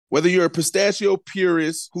Whether you're a pistachio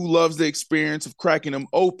purist who loves the experience of cracking them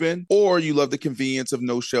open, or you love the convenience of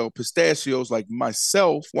no-shell pistachios like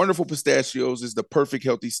myself, Wonderful Pistachios is the perfect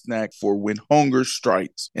healthy snack for when hunger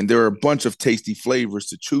strikes. And there are a bunch of tasty flavors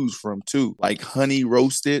to choose from too, like honey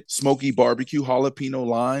roasted, smoky barbecue, jalapeno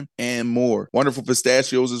lime, and more. Wonderful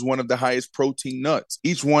Pistachios is one of the highest protein nuts.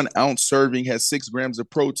 Each 1 ounce serving has 6 grams of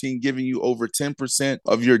protein, giving you over 10%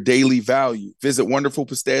 of your daily value. Visit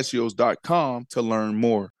wonderfulpistachios.com to learn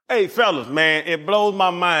more. Hey, fellas, man, it blows my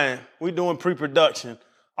mind. We doing pre-production.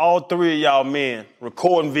 All 3 of y'all men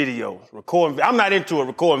recording videos. I'm not into it,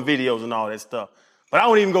 recording videos and all that stuff. But I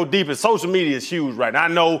won't even go deeper. Social media is huge right now. I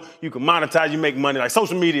know you can monetize, you make money. Like,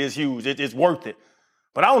 social media is huge. It's worth it.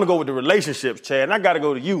 But I want to go with the relationships, Chad, and I got to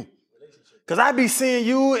go to you. Because I be seeing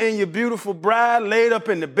you and your beautiful bride laid up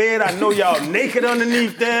in the bed. I know y'all naked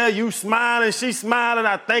underneath there. You smiling, she smiling.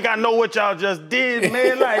 I think I know what y'all just did,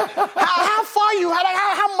 man. Like, how far you,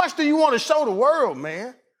 how much do you want to show the world,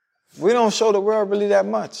 man? We don't show the world really that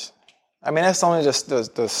much. I mean, that's only just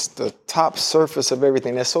the top surface of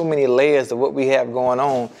everything. There's so many layers of what we have going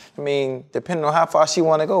on. I mean, depending on how far she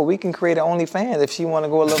want to go, we can create an OnlyFans if she want to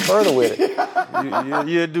go a little further with it.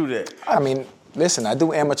 You do that. I mean, listen, I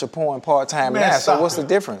do amateur porn part-time now, so what's the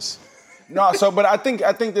difference? No, but I think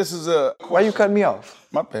this is a question. Why you cutting me off?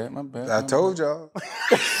 My bad. I told y'all.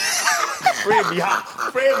 Fred be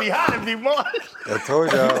hot in these mornings. I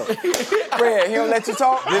told y'all. Fred, he don't let you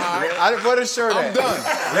talk? Where the shirt at? I'm done.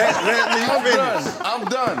 Let me finish. I'm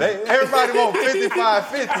done. Everybody want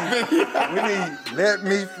 55-50. We need let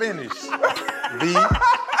me finish. B,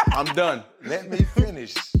 I'm done. let me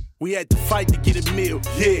finish. We had to fight to get a meal.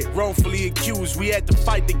 Yeah, wrongfully accused. We had to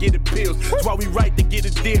fight to get appeals. That's why we right to get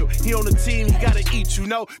a deal. He on the team, he gotta eat, you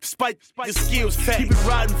know. Despite your skills, keep it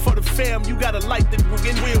riding for the fam. You gotta light the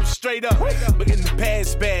wheels straight up. But in the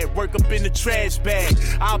past bad, work up in the trash bag.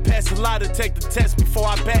 I'll pass a lot to take the test before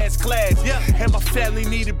I pass class. Yeah, and my family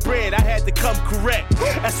needed bread. I had to come correct.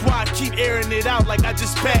 That's why I keep airing it out like I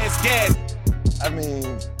just passed gas. I mean,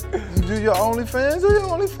 you do your OnlyFans,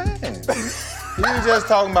 You just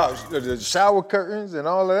talking about the shower curtains and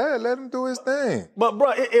all of that. Let him do his thing. But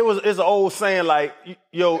bro, it's an old saying like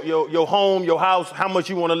your home, your house. How much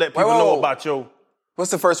you want to let people know about your? What's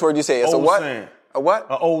the first word you say? It's a what? Saying. A what?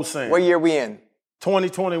 An old saying. What year we in?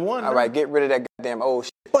 2021. All right, get rid of that goddamn old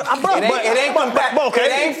shit. But it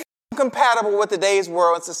ain't compatible with today's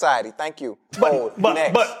world and society. Thank you.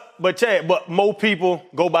 But Chad, more people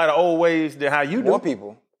go by the old ways than how you do. More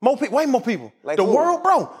people. Way more people. Like the who? world,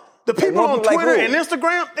 bro. The people on like Twitter who? and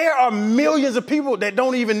Instagram, there are millions of people that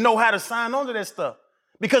don't even know how to sign on to that stuff.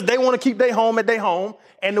 Because they want to keep their home at their home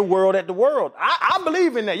and the world at the world. I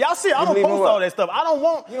believe in that. Y'all see, I don't post all that stuff. I don't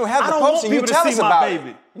want You don't have to post it. You tell us about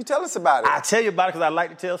it. You tell us about it. I tell you about it because I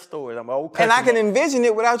like to tell stories. I'm an old country And I can boy. envision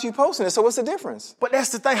it without you posting it. So what's the difference? But that's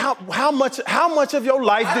the thing. How much of your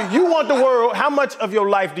life do you want the world? How much of your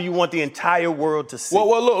life do you want the entire world to see?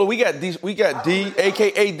 Well, look, we got D,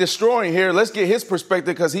 aka Destroying here. Let's get his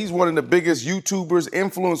perspective because he's one of the biggest YouTubers,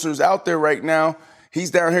 influencers out there right now. He's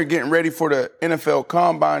down here getting ready for the NFL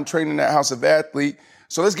Combine, training at House of Athlete.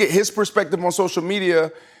 So let's get his perspective on social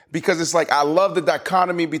media because it's like I love the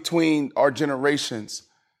dichotomy between our generations.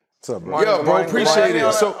 What's up, bro? Yeah, bro, appreciate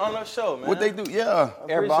it. So on the show, man. what they do, yeah.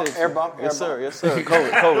 Air bump. Yes, sir.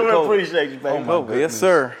 COVID. Appreciate you, baby. COVID. Yes,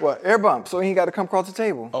 sir. What? Air bump. So he ain't got to come across the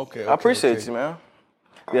table. Okay. I appreciate you, man.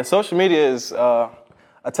 Yeah, social media is a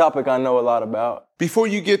topic I know a lot about. Before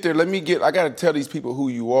you get there, I got to tell these people who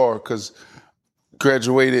you are because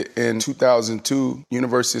graduated in 2002,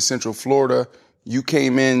 University of Central Florida. You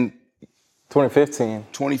came in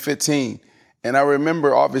 2015. And I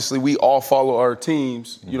remember, obviously, we all follow our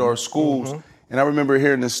teams, our schools. And I remember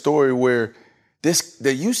hearing this story where the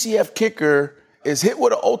UCF kicker is hit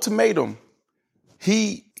with an ultimatum.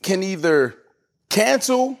 He can either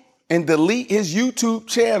cancel and delete his YouTube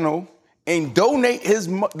channel and donate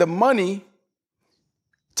the money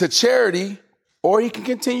to charity, or he can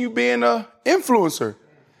continue being an influencer.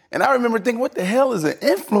 And I remember thinking, what the hell is an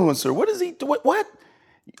influencer? What is he do? What?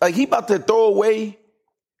 Like he about to throw away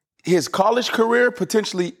his college career,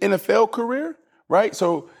 potentially NFL career, right?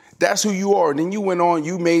 So that's who you are. And then you went on,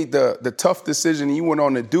 you made the tough decision, and you went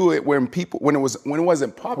on to do it when it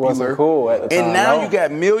wasn't popular. It wasn't cool at the time. And now you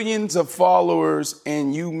got millions of followers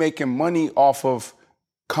and you making money off of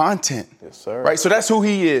content. Yes, sir. Right? So that's who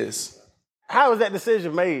he is. How was that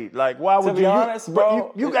decision made? Like, why would you? To be honest,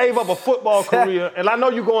 bro. You gave up a football career, and I know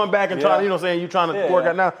you're going back and trying, you're trying to work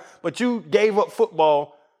out now, but you gave up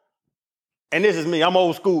football, and this is me, I'm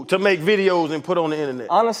old school, to make videos and put on the internet.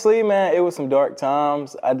 Honestly, man, it was some dark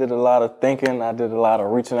times. I did a lot of thinking. I did a lot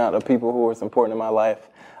of reaching out to people who was important in my life.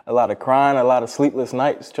 a lot of crying, a lot of sleepless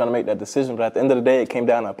nights trying to make that decision. But at the end of the day, it came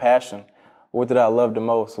down to passion. What did I love the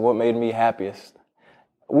most? What made me happiest?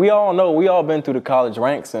 We all know, we all been through the college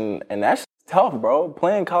ranks, and that's tough, bro.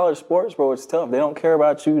 Playing college sports, bro, it's tough. They don't care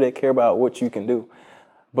about you. They care about what you can do.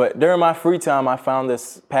 But during my free time, I found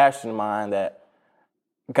this passion of mine that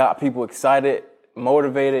got people excited,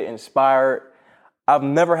 motivated, inspired. I've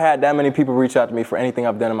never had that many people reach out to me for anything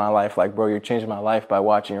I've done in my life. Like, bro, you're changing my life by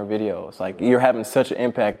watching your videos. Like, you're having such an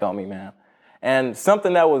impact on me, man. And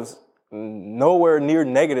something that was nowhere near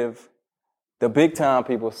negative, the big time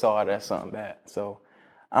people saw it as something bad. So,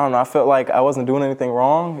 I don't know, I felt like I wasn't doing anything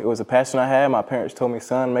wrong. It was a passion I had. My parents told me,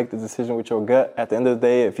 son, make the decision with your gut. At the end of the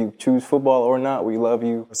day, if you choose football or not, we love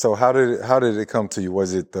you. So how did it come to you?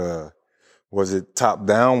 Was it top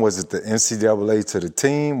down? Was it the NCAA to the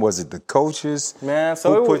team? Was it the coaches? Man,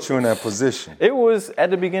 so who put you in that position? It was, at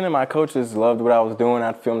the beginning, my coaches loved what I was doing.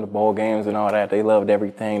 I'd film the bowl games and all that. They loved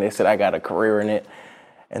everything. They said I got a career in it.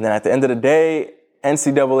 And then at the end of the day,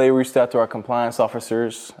 NCAA reached out to our compliance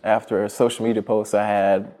officers after a social media post I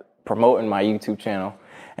had promoting my YouTube channel.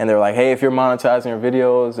 And they're like, hey, if you're monetizing your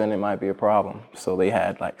videos, then it might be a problem. So they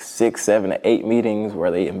had like 6, 7, 8 meetings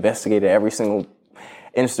where they investigated every single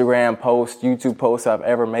Instagram post, YouTube post I've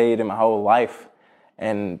ever made in my whole life,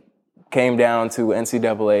 and came down to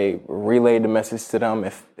NCAA, relayed the message to them.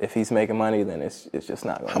 If he's making money, then it's just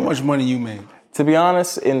not going to How much money you made? To be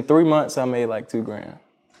honest, in 3 months, I made like $2,000.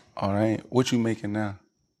 All right. What you making now?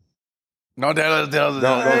 No, Don't tell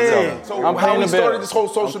them. So I'm how paying we the started bills. this whole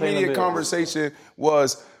I'm social paying the media bills. conversation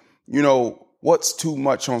was, what's too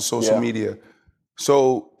much on social Yeah. media?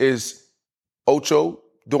 So is Ocho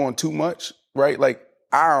doing too much, right? Like,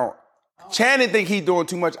 Channing think he doing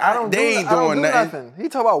too much. They ain't doing nothing. He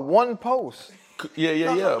talk about one post.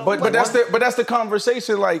 Yeah. But that's the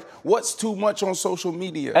conversation. Like, what's too much on social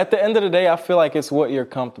media? At the end of the day, I feel like it's what you're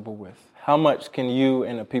comfortable with. How much can you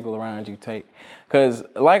and the people around you take? Because,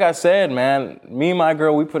 like I said, man, me and my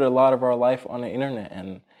girl, we put a lot of our life on the internet,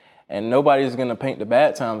 and nobody's gonna paint the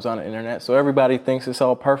bad times on the internet. So everybody thinks it's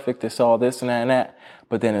all perfect, it's all this and that and that.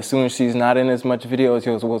 But then as soon as she's not in as much videos,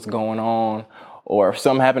 here's what's going on. Or if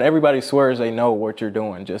something happened, everybody swears they know what you're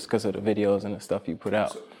doing just because of the videos and the stuff you put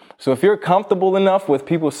out. So if you're comfortable enough with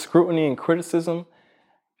people's scrutiny and criticism,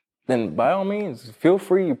 then by all means, feel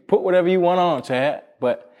free, put whatever you want on, Chad.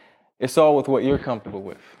 But it's all with what you're comfortable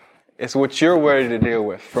with. It's what you're ready to deal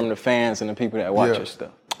with from the fans and the people that watch your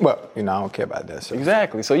stuff. Well, I don't care about that. So.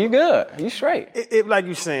 Exactly. So you good. You straight. If like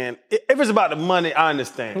you saying, if it's about the money, I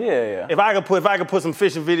understand. Yeah. If I could put some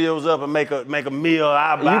fishing videos up and make a meal,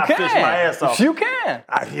 I fish my ass off. You can.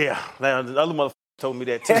 The other motherfucker told me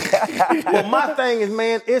that too. Well, my thing is,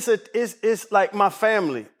 man, it's like my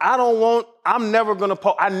family. I'm never gonna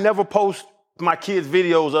post. I never post my kids'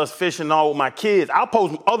 videos, us fishing all with my kids. I'll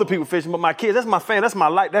post other people fishing, but my kids, that's my family, that's my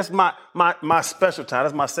life, that's my special time,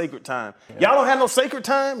 that's my sacred time. Yeah. Y'all don't have no sacred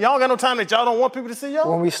time? Y'all got no time that y'all don't want people to see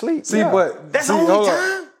y'all? When we sleep. But that's the only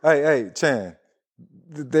time? Hey, Chan,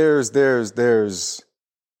 there's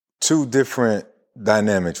two different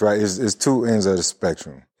dynamics, right? It's two ends of the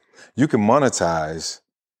spectrum. You can monetize,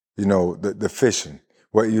 the fishing,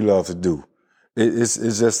 what you love to do. It's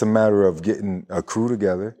just a matter of getting a crew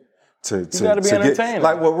together to gotta be entertaining.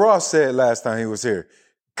 Like what Ross said last time he was here,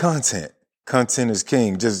 content is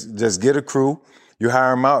king. Just get a crew. You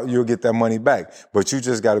hire them out, you'll get that money back. But you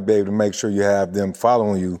just got to be able to make sure you have them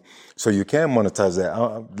following you so you can monetize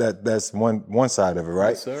that. That's one side of it, right?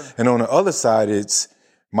 Yes, sir. And on the other side, it's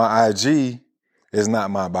my IG is not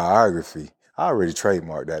my biography. I already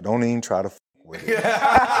trademarked that. Don't even try to with it. You know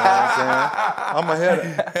what I'm saying? I'm ahead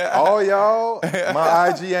of all y'all. My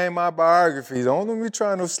IG ain't my biography. Don't be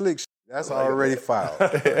trying no slick shit. That's already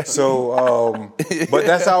filed. So, but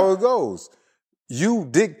that's how it goes. You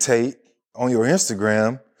dictate on your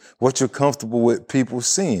Instagram what you're comfortable with people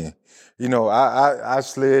seeing. I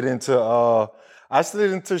slid into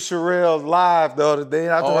Sherelle live the other day.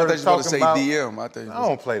 And I thought you were going to say about, DM. I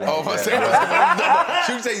don't play that.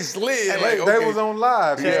 She would say slid. They was on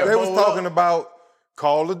live. Yeah, they was talking about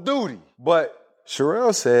Call of Duty. But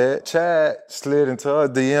Sherelle said Chad slid into her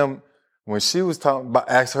DM when she was talking about,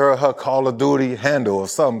 asked her Call of Duty handle or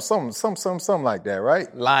something like that,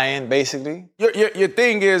 right? Lying, basically. Your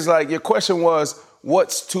thing is, like, your question was,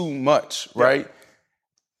 what's too much, right?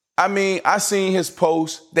 I mean, I seen his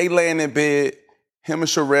post. They laying in bed, him and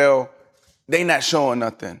Sherelle, they not showing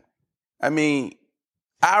nothing. I mean,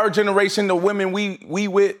 our generation, the women we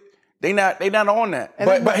with, they not on that.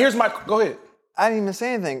 But here's go ahead. I didn't even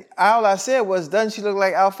say anything. All I said was, doesn't she look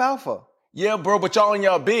like alfalfa? Yeah, bro, but y'all in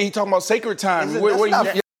y'all bed. He talking about sacred time. Where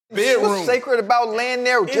you bedroom. What's sacred about laying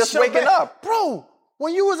there just waking up? Bro,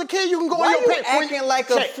 When you was a kid, you can go Why on your you pants. acting like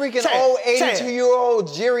a freaking old 82-year-old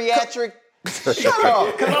geriatric? Shut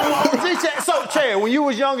up. So, Chad, when you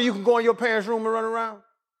was younger, you can go in your parents' room and run around?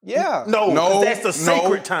 Yeah. No, No, 'cause that's the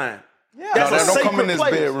sacred no. time. Yeah. That's No, a that don't sacred come in this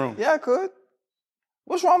place. bedroom. Yeah, I could.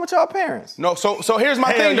 What's wrong with y'all parents? No, so here's my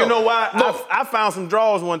Hell, thing, though. you know why? Look, I found some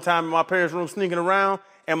drawers one time in my parents' room sneaking around,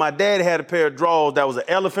 and my dad had a pair of drawers that was an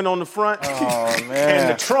elephant on the front. Oh, And man.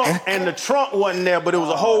 the trunk wasn't there, but it was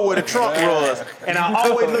a hole where the trunk was. And I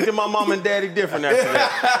always looked at my mom and daddy different after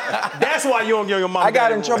that. That's why you don't give your mom. I got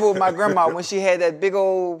daddy in room. trouble with my grandma when she had that big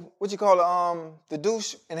old, what you call it, the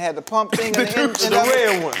douche, and had the pump thing. The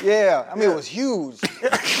red one. Yeah, I mean, it was huge.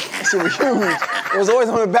 That shit was huge. It was always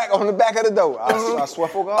on the back of the door. I swear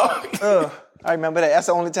for God. I remember that. That's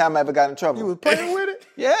the only time I ever got in trouble. You was playing with it?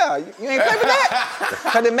 Yeah, you ain't play with that?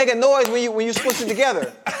 Cause it make a noise when you squish it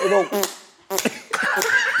together. It go.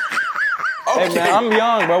 Hey, man, I'm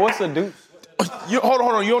young, bro. What's a deuce? hold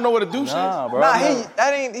on. You don't know what a douche is? Nah, bro. Nah, he's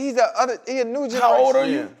a new generation. How old are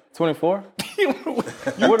you? 24?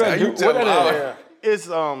 What are you? What are they? It's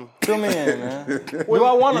Fill me in, man. Do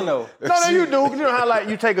I want to know? No, you do. You know how like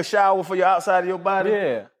you take a shower for your outside of your body?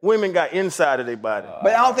 Yeah. Women got inside of their body.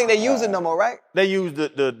 But I don't think they use it no more, right? They use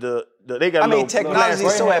the they got. I mean, little technology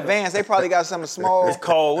is so glass- advanced. They probably got something small. It's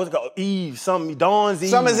called what's it called? Eve. Something Dawn's Eve.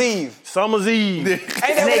 Summer's Eve. Summer's Eve. that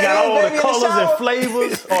And they what got that all is, the baby, in the colors and shower?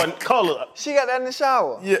 flavors or color. She got that in the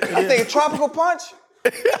shower. Yeah. I think tropical punch.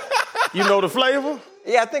 You know the flavor?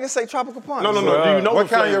 Yeah, I think it's say tropical punch. No. Do you know What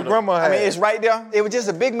the kind flavor? your grandma I had? mean, it's right there. It was just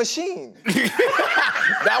a big machine.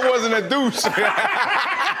 That wasn't a douche.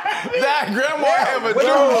 That grandma have a What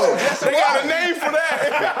douche. yes, They got a name for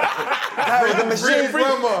that. That was the machine.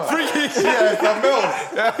 grandma. She had something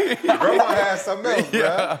else. Grandma had something else, bro.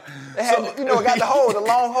 It had, it got the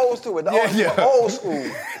long hose to it. The old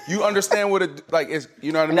school. You understand what it like is?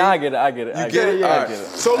 You know what I mean? Nah, I get it. You get it? Yeah, All I right. get it.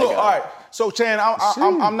 So look, all right. So Chan,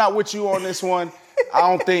 I'm not with you on this one. I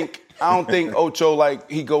don't think Ocho like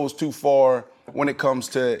he goes too far when it comes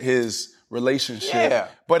to his relationship. Yeah.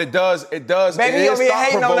 But it does. Baby, it you is over here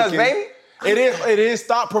hating on us, baby? It is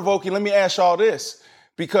thought provoking. Let me ask y'all this,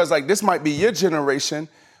 because like this might be your generation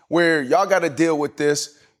where y'all got to deal with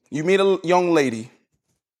this. You meet a young lady,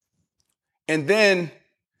 and then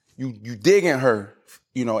you digging her.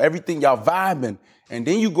 Everything y'all vibing, and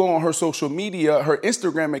then you go on her social media, her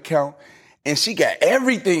Instagram account, and she got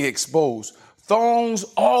everything exposed, thongs,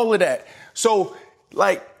 all of that. So,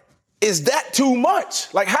 like, is that too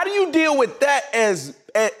much? Like, how do you deal with that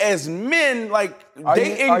as men? Like,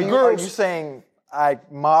 dating girls, Are you saying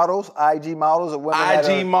models, IG models, or women?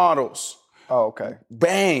 IG models, Oh, okay.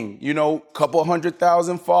 bang, couple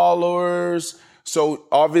 100,000 followers. So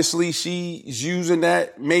obviously she's using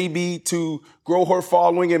that maybe to grow her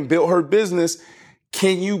following and build her business.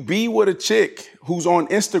 Can you be with a chick who's on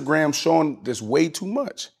Instagram showing this way too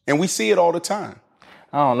much? And we see it all the time.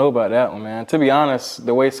 I don't know about that one, man. To be honest,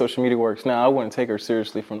 the way social media works now, I wouldn't take her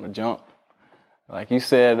seriously from the jump. Like you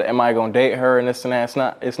said, am I gonna date her and this and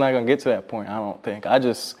that? It's not gonna get to that point, I don't think.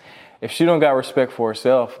 If she don't got respect for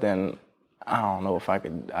herself, then I don't know if I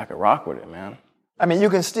could rock with it, man. I mean,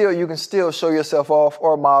 you can still show yourself off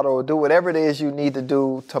or model or do whatever it is you need to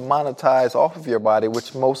do to monetize off of your body,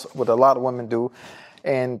 which what a lot of women do.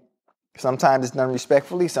 And sometimes it's done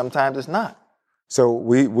respectfully, sometimes it's not. So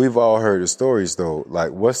we've all heard the stories though.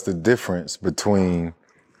 Like, what's the difference between,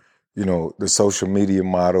 the social media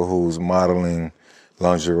model who's modeling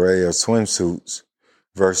lingerie or swimsuits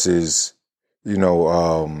versus,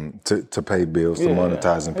 to pay bills, to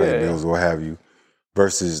monetize and pay bills, what have you,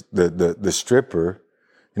 versus the stripper.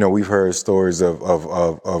 We've heard stories of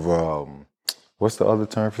what's the other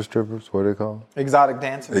term for strippers? What are they called? Exotic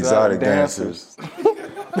dancers. Exotic dancers.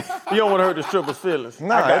 You don't want to hurt the stripper's feelings.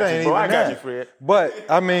 Nah, I got it you, ain't bro. even I got that. you, Fred. But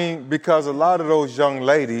I mean, because a lot of those young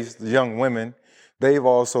ladies, the young women, they've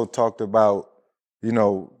also talked about,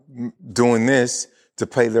 doing this to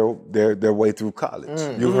pay their way through college.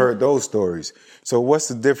 You've heard those stories. So what's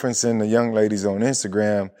the difference in the young ladies on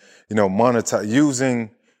Instagram,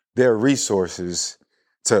 using their resources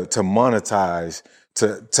to monetize,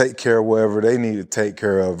 to take care of whatever they need to take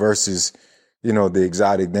care of versus, the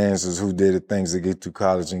exotic dancers who did the things to get through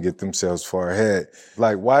college and get themselves far ahead.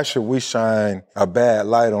 Like, why should we shine a bad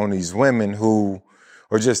light on these women who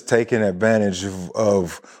are just taking advantage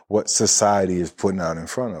of what society is putting out in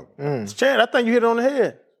front of them? Chad, I think you hit it on the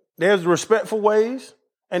head. There's respectful ways,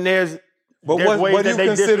 and there's ways that they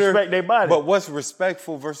disrespect their body. But what's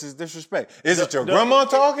respectful versus disrespect? Is it your grandma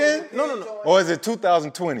talking? No. Or is it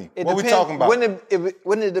 2020? It What we depends- talking about?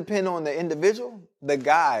 Wouldn't it depend on the individual, the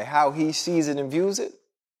guy, how he sees it and views it?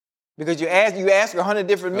 Because you ask 100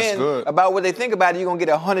 different men good. about what they think about it, you're gonna get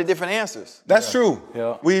 100 different answers. That's true.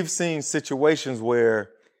 Yeah. We've seen situations where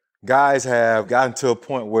guys have gotten to a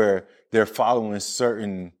point where they're following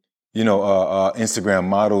certain, Instagram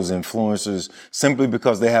models, influencers, simply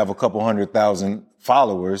because they have a couple 100,000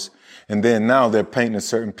 followers. And then now they're painting a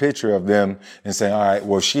certain picture of them and saying, all right,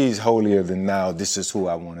 well, she's holier than thou. This is who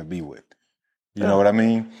I want to be with. You know what I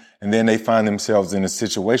mean? And then they find themselves in a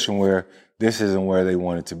situation where this isn't where they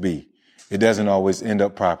want it to be. It doesn't always end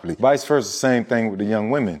up properly. Vice versa, same thing with the young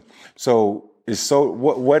women. So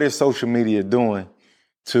what is social media doing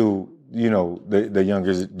to, the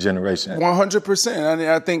younger generation? 100%.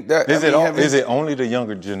 I think that is it only the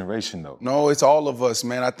younger generation though? No, it's all of us,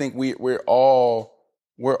 man. I think we're all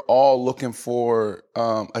looking for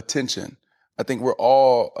attention. I think we're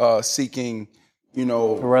all seeking,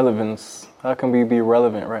 relevance. How can we be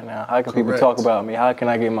relevant right now? How can people talk about me? How can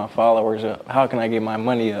I get my followers up? How can I get my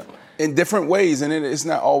money up? In different ways, and it's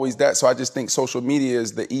not always that. So I just think social media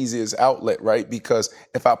is the easiest outlet, right? Because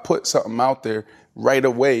if I put something out there right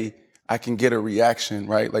away, I can get a reaction,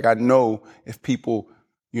 right? Like I know if people,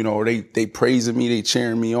 they praising me, they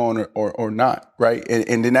cheering me on or not, right?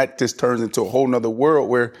 And then that just turns into a whole nother world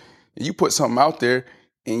where you put something out there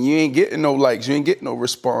and you ain't getting no likes, you ain't getting no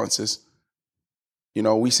responses.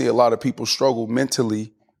 We see a lot of people struggle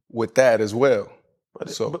mentally with that as well.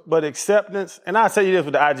 But acceptance, and I'll tell you this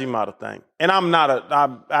with the IG model thing, and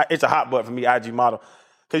it's a hot button for me, IG model.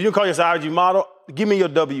 Because you call yourself IG model, give me your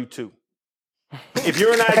W-2. If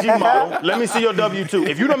you're an IG model, let me see your W-2.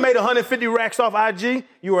 If you done made 150 racks off IG,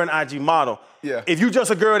 you are an IG model. Yeah. If you just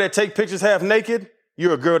a girl that take pictures half naked,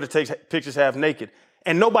 you're a girl that takes pictures half naked.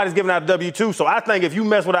 And nobody's giving out a W-2, so I think if you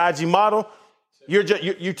mess with an IG model, you're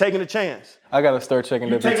taking a chance. I gotta start checking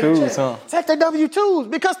W-2s, huh? Check the W-2s,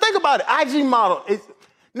 because think about it. IG model.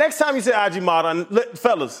 Next time you say IG model, and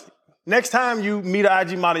fellas, next time you meet an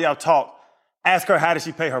IG model, y'all talk. Ask her how does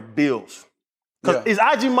she pay her bills. Because is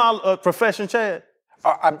IG model a profession, Chad?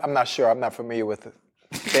 I'm not sure. I'm not familiar with it.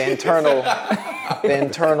 The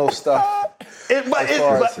internal stuff.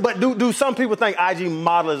 But do some people think IG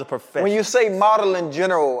model is a profession? When you say model in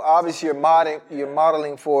general, obviously you're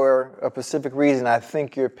modeling for a specific reason. I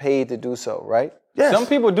think you're paid to do so, right? Yes. Some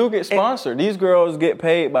people do get sponsored. These girls get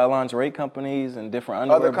paid by lingerie companies and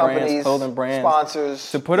different underwear brands, clothing brands,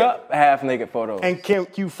 sponsors, to put up half-naked photos. And can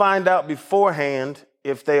you find out beforehand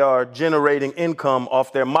if they are generating income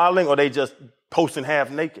off their modeling or they just posting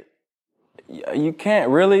half-naked? You can't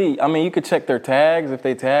really. I mean, you could check their tags if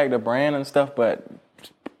they tag the brand and stuff, but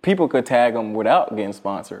people could tag them without getting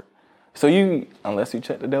sponsored. So unless you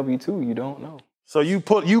check the W-2, you don't know. So you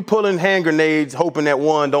pulling hand grenades hoping that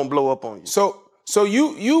one don't blow up on you. So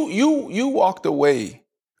you walked away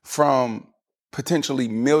from potentially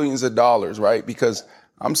millions of dollars, right? Because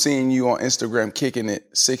I'm seeing you on Instagram kicking it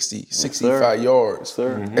 60, 65 yards,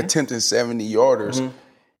 attempting 70 yarders,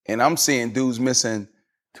 and I'm seeing dudes missing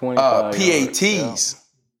 25 PATs,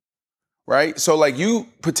 right? So like you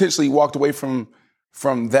potentially walked away from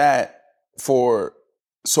that for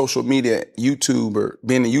social media, YouTube, or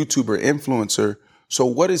being a YouTuber influencer. So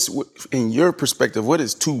what is, in your perspective, what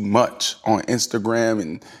is too much on Instagram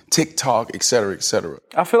and TikTok, et cetera, et cetera?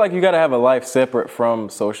 I feel like you got to have a life separate from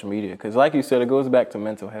social media because like you said, it goes back to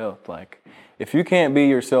mental health. Like if you can't be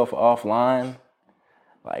yourself offline,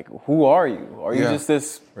 like who are you? Are you just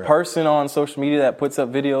this person on social media that puts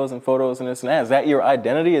up videos and photos and this and that? Is that your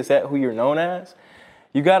identity? Is that who you're known as?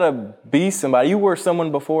 You got to be somebody. You were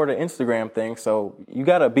someone before the Instagram thing, so you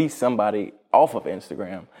got to be somebody off of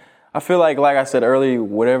Instagram. I feel like I said earlier,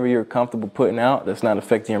 whatever you're comfortable putting out, that's not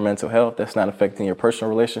affecting your mental health, that's not affecting your personal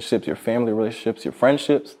relationships, your family relationships, your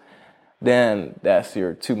friendships, then that's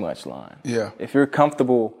your too much line. Yeah. If you're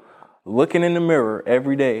comfortable looking in the mirror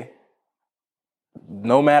every day,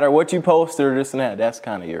 no matter what you post or this and that, that's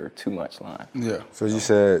kind of your too much line. Yeah. So you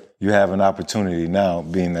said you have an opportunity now,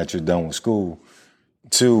 being that you're done with school,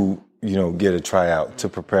 to, get a tryout, to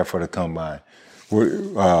prepare for the combine.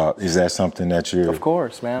 Is that something that you're... Of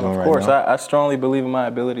course, man. Of right course. now? I strongly believe in my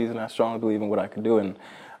abilities and I strongly believe in what I can do. And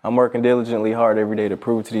I'm working diligently hard every day to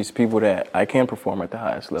prove to these people that I can perform at the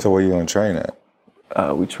highest level. So where are you going to train at?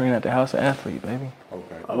 We train at the House of Athlete, baby.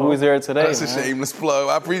 Okay. We was there today, That's a shameless plug.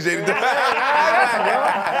 I appreciate it.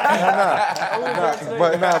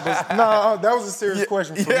 That was a serious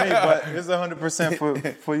question for me, but it's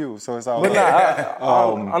 100% for you, so it's all good. But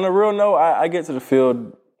on a real note, I get to the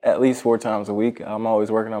field at least 4 times a week. I'm always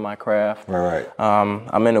working on my craft. Right.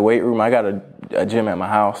 I'm in the weight room. I got a gym at my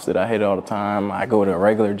house that I hit all the time. I go to a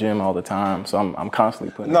regular gym all the time, so I'm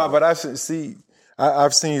constantly putting. No, but I've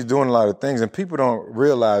seen you doing a lot of things, and people don't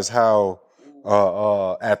realize how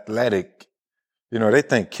athletic, they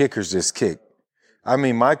think kickers just kick. I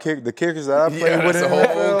mean, the kickers that I played with that's in a the whole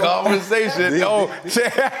NFL, conversation.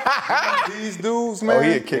 these dudes, man.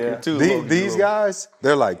 He a kicker too. These guys,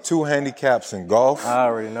 they're like 2 handicaps in golf. I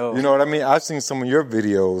already know. You know what I mean? I've seen some of your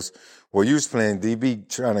videos where you was playing DB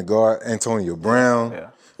trying to guard Antonio Brown.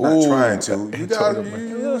 Yeah. Not trying to. You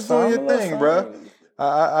was doing your thing, bro.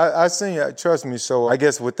 I seen you. Trust me. So I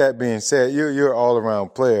guess with that being said, you're an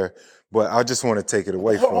all-around player. But I just want to take it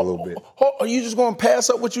away for a little bit. Are you just going to pass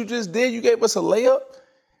up what you just did? You gave us a layup?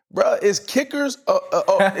 Bruh, is kickers, is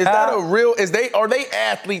that a real, are they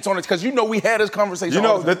athletes on it? Because we had this conversation.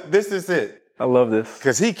 This is it. I love this.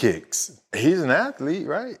 Because he kicks. He's an athlete,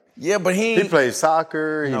 right? Yeah, but he plays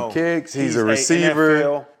soccer, he kicks, he's a receiver.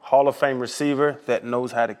 NFL Hall of Fame receiver that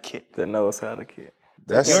knows how to kick. You're not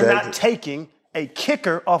taking a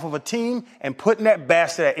kicker off of a team and putting that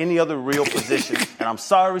bastard at any other real position. And I'm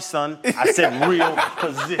sorry, son, I said real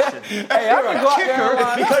position. Hey, I can go kicker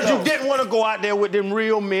because you didn't want to go out there with them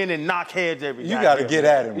real men and knock heads every day. You got to get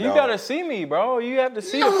at him, You got to see me, bro. You have to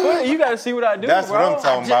see the foot. You got to see what I do, That's what I'm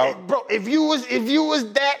talking about. Bro, if you was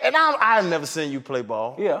that, and I've never seen you play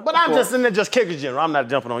ball. Yeah. But I'm just in there just kickers general. I'm not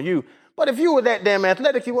jumping on you. But if you were that damn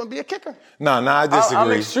athletic, you wouldn't be a kicker. No, I disagree.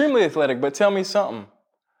 I'm extremely athletic, but tell me something.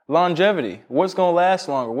 Longevity. What's going to last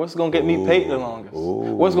longer? What's going to get me paid the longest?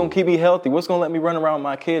 What's going to keep me healthy? What's going to let me run around with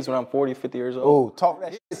my kids when I'm 40, 50 years old? Oh, talk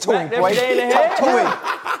that shit to him, boy. Talk to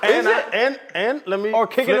him. And let me or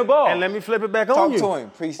kicking the ball. And let me flip it back on you. Talk to him,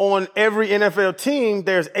 please. On every NFL team,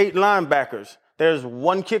 there's 8 linebackers. There's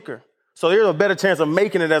 1 kicker. So there's a better chance of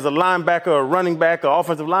making it as a linebacker, or running back, or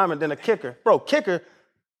offensive lineman than a kicker. Bro, kicker,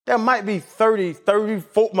 there might be 40 of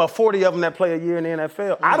them that play a year in the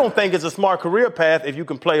NFL. I don't think it's a smart career path if you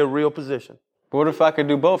can play a real position. But what if I could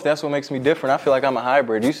do both? That's what makes me different. I feel like I'm a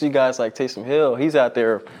hybrid. You see guys like Taysom Hill. He's out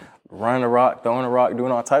there running the rock, throwing the rock,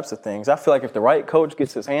 doing all types of things. I feel like if the right coach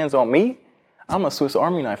gets his hands on me, I'm a Swiss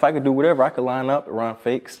Army knife. I could do whatever. I could line up, run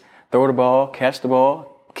fakes, throw the ball, catch the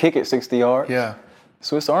ball, kick it 60 yards. Yeah.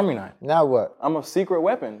 Swiss Army knife. Now what? I'm a secret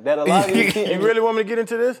weapon that allows you to You really want me to get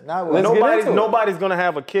into this? Now what? Nobody's going to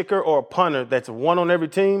have a kicker or a punter that's one on every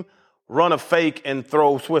team run a fake and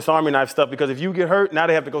throw Swiss Army knife stuff, because if you get hurt, now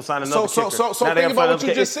they have to go sign another kicker. So think about what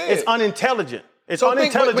you just said. It's unintelligent. It's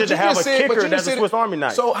unintelligent to have a kicker that's a Swiss Army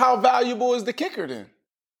knife. So how valuable is the kicker then?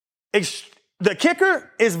 The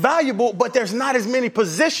kicker is valuable, but there's not as many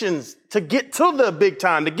positions to get to the big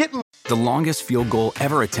time, to get. The longest field goal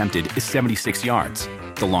ever attempted is 76 yards.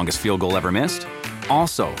 The longest field goal ever missed?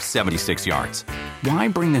 Also 76 yards. Why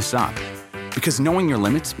bring this up? Because knowing your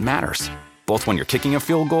limits matters, both when you're kicking a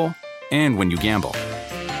field goal and when you gamble.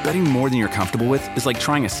 Betting more than you're comfortable with is like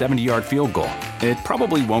trying a 70-yard field goal. It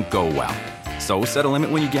probably won't go well. So set a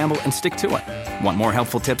limit when you gamble and stick to it. Want more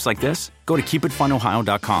helpful tips like this? Go to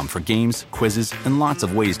keepitfunohio.com for games, quizzes, and lots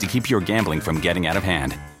of ways to keep your gambling from getting out of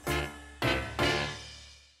hand.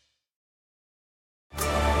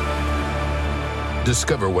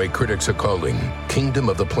 Discover why critics are calling Kingdom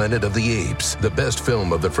of the Planet of the Apes the best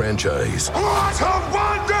film of the franchise. What a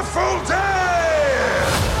wonderful day!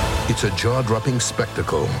 It's a jaw-dropping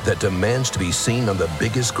spectacle that demands to be seen on the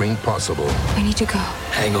biggest screen possible. We need to go.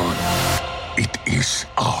 Hang on. It is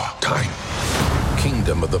our time.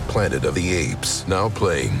 Kingdom of the Planet of the Apes, now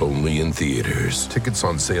playing only in theaters. Tickets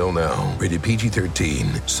on sale now. Rated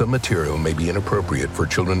PG-13. Some material may be inappropriate for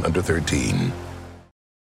children under 13.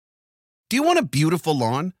 Do you want a beautiful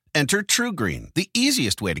lawn? Enter TruGreen, the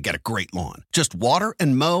easiest way to get a great lawn. Just water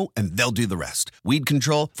and mow, and they'll do the rest. Weed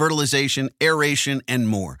control, fertilization, aeration, and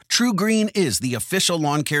more. TruGreen is the official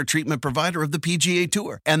lawn care treatment provider of the PGA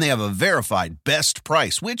Tour, and they have a verified best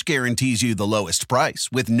price, which guarantees you the lowest price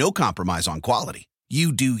with no compromise on quality.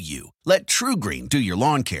 You do you. Let TruGreen do your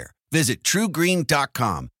lawn care. Visit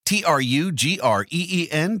TruGreen.com,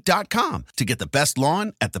 TruGreen.com, to get the best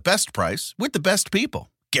lawn at the best price with the best people.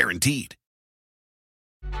 Guaranteed.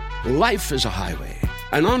 Life is a highway,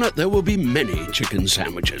 and on it there will be many chicken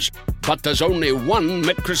sandwiches. But there's only one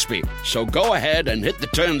McCrispy. So go ahead and hit the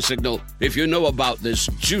turn signal if you know about this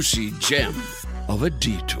juicy gem of a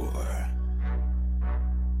detour.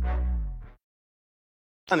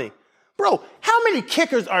 Honey, bro, how many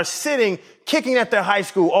kickers are kicking at their high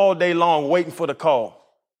school all day long waiting for the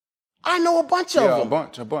call? I know a bunch of them. A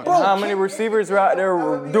bunch. Bro, how many receivers are out there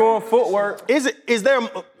doing footwork? Is there?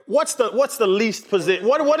 What's the least position?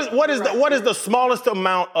 What is the smallest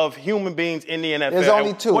amount of human beings in the NFL? There's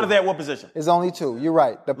only 2. What are they at what position? There's only 2. You're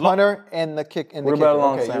right. The punter and the kick and the kicker. What about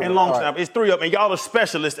long snapper? And long snapper. It's 3 of them. And y'all are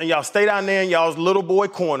specialists, and y'all stay down there in y'all's little boy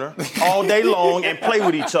corner all day long and play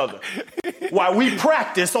with each other while we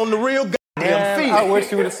practice on the real damn feet. I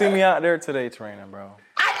wish you would have seen me out there today training, bro.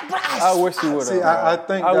 I wish you would have. See, I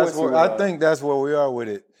think that's where we are with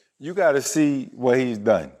it. You got to see what he's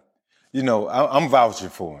done. You know, I'm vouching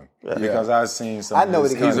for him because I've seen some. I know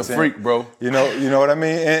he's a freak, bro. You know what I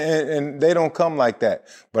mean? And they don't come like that.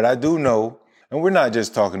 But I do know, and we're not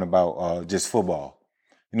just talking about just football.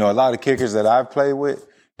 You know, a lot of kickers that I've played with,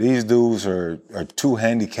 these dudes are two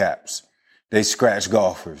handicaps. They scratch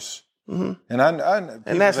golfers. Mm-hmm. And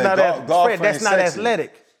that's not that's not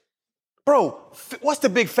athletic. Bro, what's the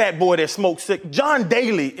big fat boy that smokes sick? John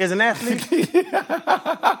Daly is an athlete?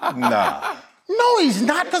 Nah. No, he's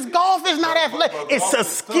not, because golf is not athletic. It's a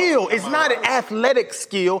skill. It's not an athletic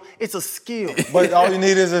skill. It's a skill. But all you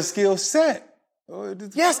need is a skill set.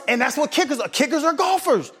 Yes, and that's what kickers are. Kickers are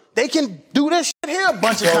golfers. They can do this shit here a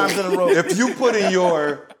bunch of times in a row. If you put in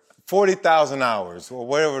your 40,000 hours or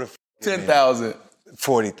whatever the 10,000.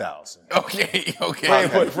 40,000. Okay.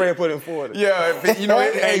 Fred put in 40. Yeah, you know,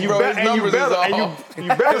 and you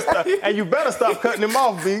better stop cutting him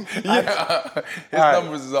off, B. Yeah, his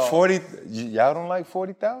numbers is off. 40. Y'all don't like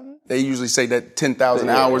 40,000? They usually say that 10,000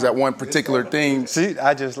 hours at one particular thing. See,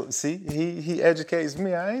 he educates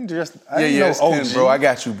me. I ain't just. It's 10, bro. I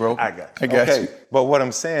got you, bro. I got you. But what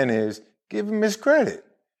I'm saying is, give him his credit.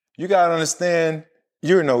 You gotta understand,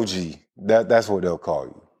 you're an OG. That's what they'll call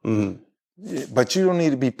you. Mm-hmm. But you don't need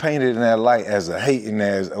to be painted in that light as a hating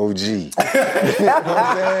ass OG. You know what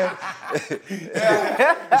I'm saying?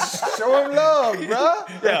 Show him love, bro.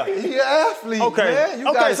 Yeah. He an athlete, man. You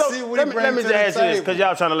gotta see what he brings to the table. Let me just ask you this, because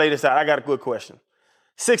y'all trying to lay this out. I got a good question.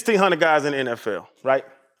 1,600 guys in the NFL, right?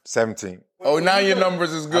 17. Oh, now your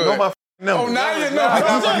numbers is good. I know my numbers. Oh, now your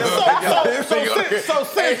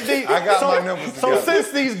numbers. So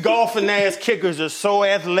since these golfing ass kickers are so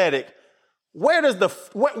athletic,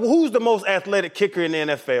 who's the most athletic kicker in the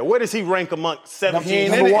NFL? Where does he rank among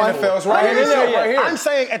 17? Number one. NFL's right here. I'm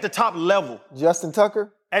saying at the top level. Justin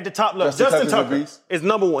Tucker? At the top level. Justin Tucker is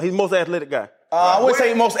number one. He's the most athletic guy. I wouldn't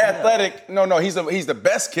say most athletic. No, he's the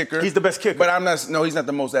best kicker. He's the best kicker. But he's not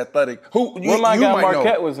the most athletic. My guy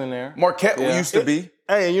Marquette was in there. Marquette used to be.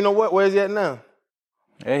 Hey, and you know what? Where's he at now?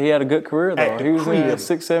 Yeah, he had a good career, though. He was in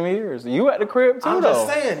 6-7 years. You at the crib, too, I'm just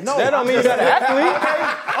saying. No. That don't mean you got an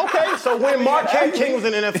athlete. Okay, so when Marquette King was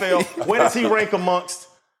in the NFL, where does he rank amongst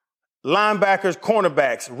linebackers,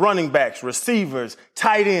 cornerbacks, running backs, receivers,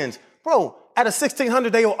 tight ends? Bro, out of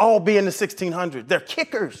 1,600, they'll all be in the 1,600. They're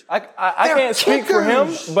kickers. I can't speak for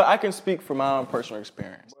him, but I can speak from my own personal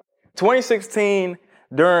experience. 2016,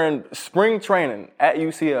 during spring training at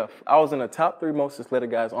UCF, I was in the top 3 most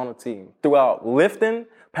athletic guys on the team. Throughout lifting,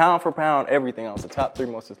 pound for pound, everything, I was the top 3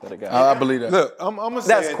 most athletic guys. I believe that. Look, I'm gonna say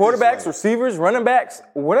that's quarterbacks, receivers, running backs,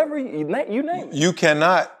 whatever you name it. You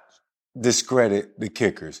cannot discredit the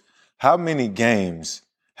kickers. How many games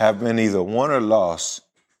have been either won or lost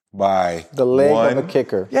by the leg of a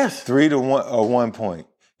kicker? Yes. 3-1 or 1 point.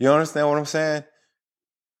 You understand what I'm saying?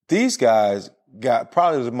 These guys got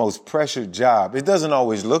probably the most pressured job. It doesn't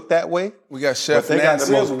always look that way. We got Chef Nancy. They got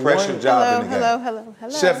the most pressured job in the game. Hello.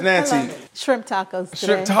 Chef Nancy. Hello. Shrimp tacos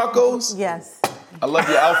today. Shrimp tacos? Yes. I love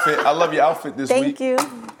your outfit this week.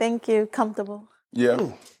 Thank you. Comfortable.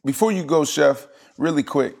 Yeah. Before you go, Chef, really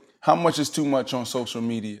quick, how much is too much on social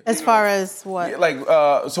media? As far as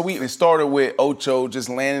what? So we started with Ocho just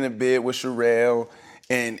landing in bed with Sherelle.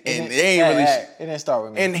 And they ain't really. It didn't start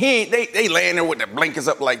with me. And they laying there with their blankets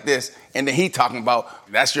up like this, and then he talking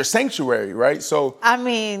about that's your sanctuary, right? So I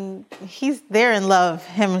mean, they're in love,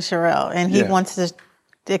 him and Sherelle, and he wants to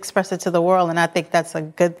express it to the world, and I think that's a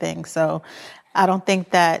good thing. So I don't think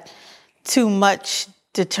that too much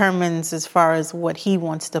determines as far as what he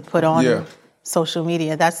wants to put on social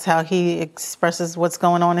media. That's how he expresses what's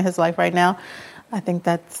going on in his life right now. I think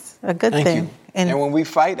that's a good thing. Thank you. And when we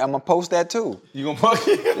fight, I'm gonna post that too. You gonna post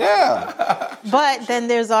it? Yeah. But then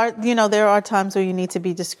there are times where you need to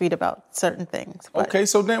be discreet about certain things. But. Okay,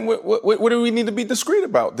 so then what do we need to be discreet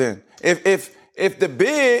about then? If the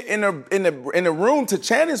bed in the room, to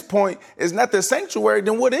Channing's point, is not the sanctuary,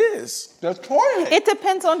 then what is? That's point. It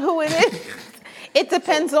depends on who it is. It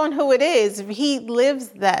depends on who it is. If he lives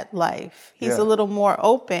that life, he's a little more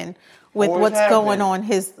open with what's going on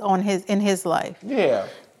in his life. Yeah.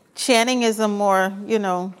 Channing is a more,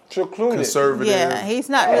 secluded, conservative. Yeah, he's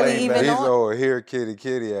not really even he's on. over here,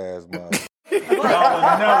 kitty ass, man. Y'all will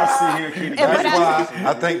never see here, kitty. That's why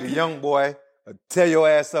I think the young boy tear your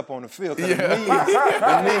ass up on the field. The knees,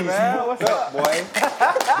 man, what's up, boy?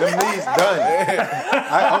 Them knees done.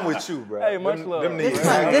 I'm with you, bro. Hey, much love. Them knees.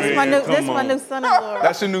 This my new son-in-law.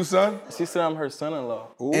 That's your new son? She said I'm her son-in-law.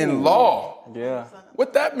 In-law? Yeah.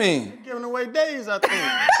 What that mean? Giving away days, I think.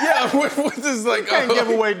 Yeah, what's this like? Can't give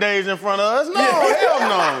away days in front of us. No, hell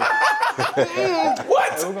no.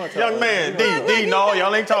 What? Young man, D, no,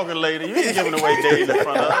 y'all ain't talking later. You ain't giving away days in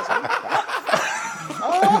front of us.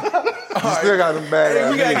 You still got them bad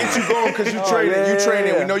ass. We gotta get you going because you training. You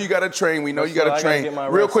training. We know you gotta train.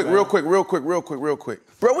 Real quick.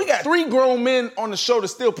 Bro, we got 3 grown men on the show to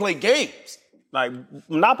still play games. Like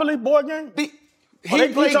Monopoly board game? He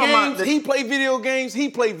play games. He play video games.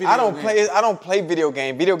 I don't play video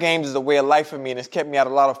games. Video games is a way of life for me, and it's kept me out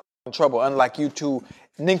of a lot of trouble. Unlike you two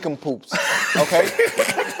nincompoops, okay?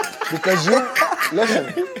 Because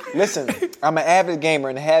listen. I'm an avid gamer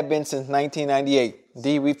and have been since 1998.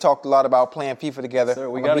 D, we've talked a lot about playing FIFA together. Sir,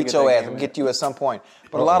 I'm gonna beat your ass. I'm gonna get to you at some point.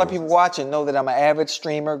 But a lot of people watching know that I'm an avid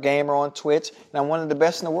streamer, gamer on Twitch, and I'm one of the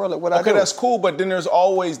best in the world at what I do. Okay, that's cool, but then there's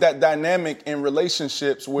always that dynamic in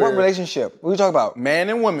relationships where... What relationship? What are you talking about? Man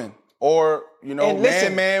and woman. Or,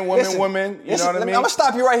 man, woman. You know what I mean? I'm gonna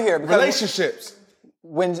stop you right here. Relationships.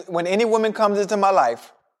 When any woman comes into my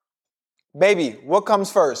life, baby, what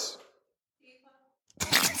comes first?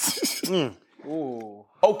 Ooh.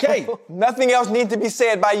 Okay. Nothing else needs to be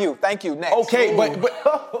said by you. Thank you. Next. Okay, but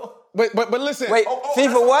listen. Wait,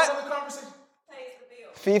 FIFA what?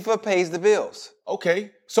 FIFA pays the bills.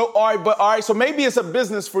 Okay. So all right, so maybe it's a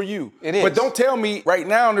business for you. It is. But don't tell me right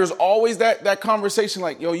now there's always that conversation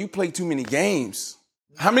like, yo, you play too many games.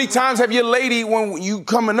 How many times have your lady, when you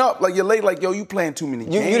coming up, like your lady, like, yo, you playing too many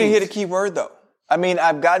games? You didn't hear the key word though. I mean,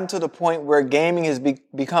 I've gotten to the point where gaming has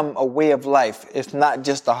become a way of life. It's not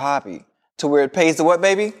just a hobby. To where it pays the what,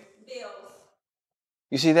 baby? Bills.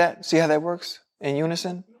 You see that? See how that works in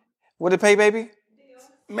unison? What it pay, baby?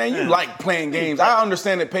 Man, you like playing games. I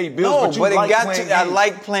understand it pay bills, but you like playing games. I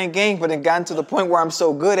like playing games, but it gotten to the point where I'm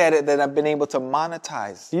so good at it that I've been able to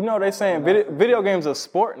monetize. You know they saying video games are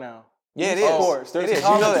sport now. Yeah, it is. Sports. There's it is.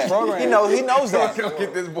 You know that. He knows that. Don't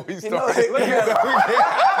get this boy started.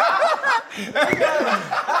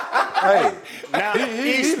 Hey, now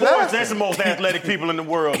esports, that's the most athletic people in the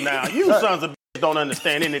world now. You sons of bitches don't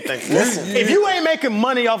understand anything. Listen, if you ain't making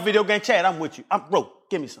money off video game, Chad, I'm with you. Bro,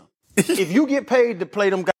 give me some. If you get paid to play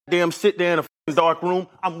them goddamn sit there in a dark room,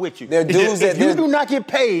 I'm with you. If you do not get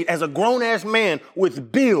paid as a grown-ass man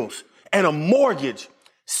with bills and a mortgage,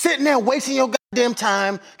 sitting there wasting your goddamn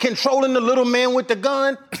time, controlling the little man with the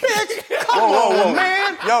gun, bitch, come on,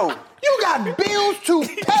 man. Yo. You got bills to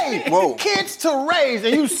pay, kids to raise,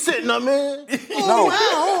 and you sitting up, man. But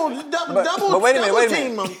wait a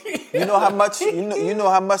minute. You know how much you know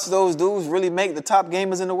how much those dudes really make, the top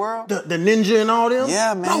gamers in the world? The ninja and all them?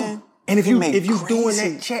 Yeah, man. Bro. And if you doing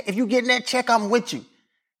that check, if you getting that check, I'm with you.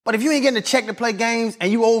 But if you ain't getting a check to play games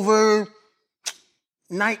and you over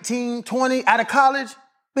 19, 20 out of college,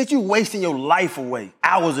 bitch, you wasting your life away.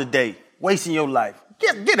 Hours a day. Wasting your life.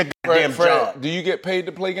 Get a goddamn job. Do you get paid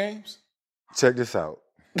to play games? Check this out.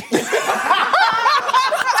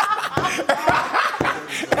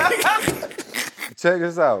 Check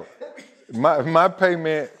this out. My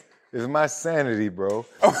payment is my sanity, bro.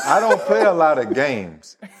 I don't play a lot of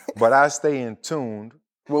games, but I stay in tune.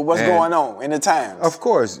 Well, what's going on in the times? Of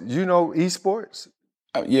course. You know esports?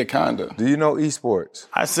 Yeah, kinda. Do you know esports?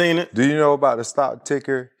 I seen it. Do you know about the stock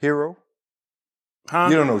ticker Hero? Huh?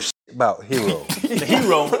 You don't know shit about Hero. The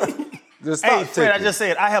Hero. Hey, Fred, I just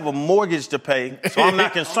said I have a mortgage to pay, so I'm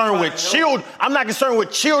not concerned with I'm not concerned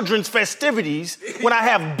with children's festivities when I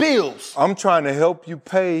have bills. I'm trying to help you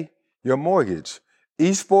pay your mortgage.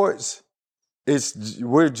 Esports,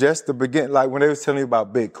 we're just the beginning. Like when they was telling you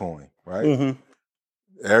about Bitcoin, right? Mm-hmm.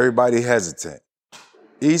 Everybody hesitant.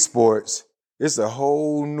 Esports, it's a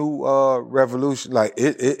whole new revolution. Like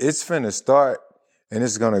it's finna start, and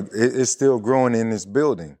it's still growing in this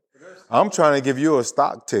building. I'm trying to give you a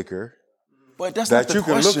stock ticker. But that's that not the you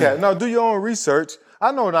can question. Look at. No, do your own research.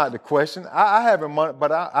 I know not the question. I haven't money,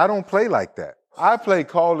 but I don't play like that. I play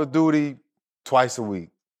Call of Duty twice a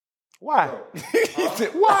week. Why?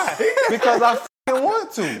 Why? Because I f***ing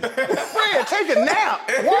want to. Fred, take a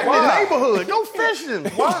nap. Walk in the neighborhood. Go fishing.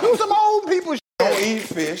 Why? Do some old people shit. Don't eat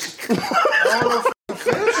fish. I don't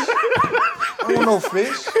know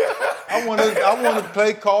fish. I want to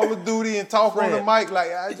play Call of Duty and talk on the mic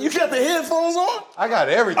like you got the headphones on? I got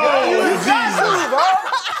everything. Oh, Jesus, bro.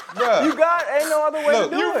 Bruh. You got, ain't no other way to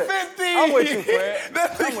do You it. 50. I'm with you, Fred.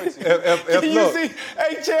 I'm with you. If, Can you look, see?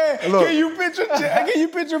 Hey, Chad, Look. can you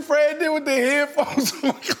picture Fred there with the headphones?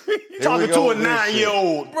 Talking go to a with this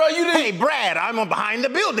 9-year-old. Bro, you didn't. Hey, Brad, I'm behind the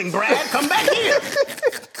building, Brad. Come back here.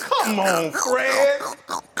 Come on, Fred.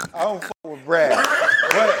 I don't fuck with Brad.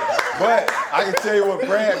 But I can tell you what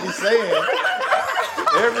Brad be saying.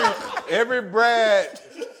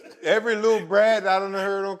 Every little Brad I done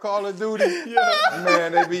heard on Call of Duty,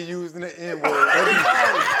 man, they be using the N-word.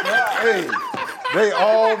 They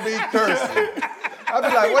all be cursing. I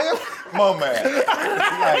be like, where your mom at?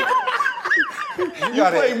 Like, You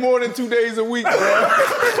play more than 2 days a week, bro. Nah,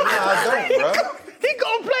 I don't, bro. He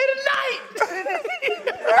gonna play tonight.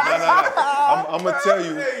 I'm gonna tell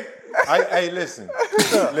you. Hey, listen.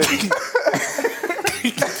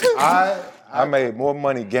 I made more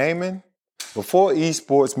money gaming before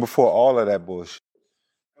esports, before all of that bullshit.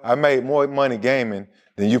 I made more money gaming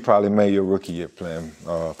than you probably made your rookie year playing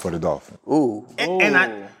for the Dolphins. Ooh.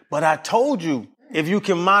 But I told you, if you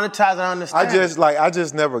can monetize and understand. I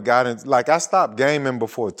just never got into, like, I stopped gaming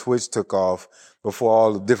before Twitch took off, before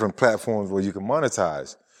all the different platforms where you can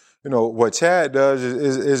monetize. You know, what Chad does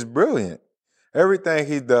is brilliant. Everything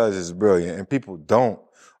he does is brilliant, and people don't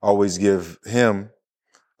always give him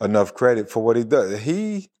enough credit for what he does.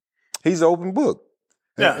 He's an open book.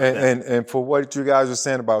 And for what you guys were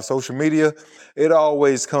saying about social media, it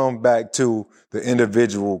always comes back to the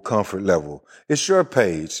individual comfort level. It's your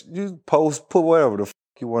page. You put whatever the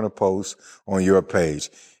you want to post on your page.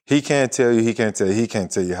 He can't tell you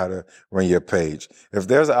how to run your page. If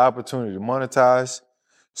there's an opportunity to monetize,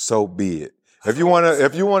 so be it. If you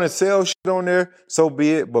wanna sell shit on there, so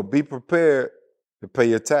be it. But be prepared to pay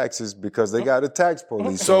your taxes because they got a tax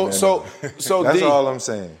police. So that's D, all I'm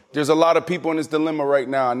saying. There's a lot of people in this dilemma right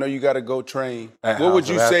now. I know you got to go train. What would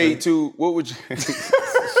you say to?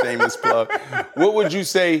 Shameless plug. What would you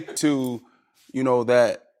say to,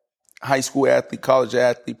 that high school athlete, college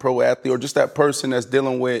athlete, pro athlete, or just that person that's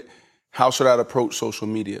dealing with how should I approach social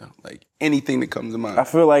media? Like anything that comes to mind. I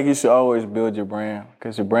feel like you should always build your brand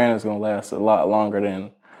because your brand is going to last a lot longer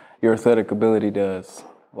than your athletic ability does.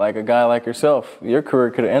 Like a guy like yourself, your career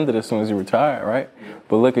could have ended as soon as you retired, right?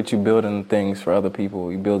 But look at you building things for other people.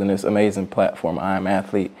 You're building this amazing platform, I Am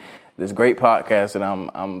Athlete, this great podcast that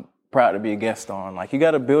I'm proud to be a guest on. Like, you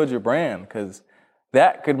got to build your brand because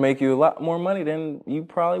that could make you a lot more money than you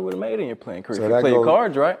probably would have made in your playing career. So if you play your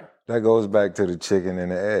cards right. That goes back to the chicken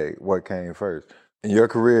and the egg. What came first? In your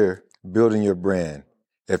career, building your brand.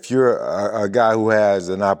 If you're a guy who has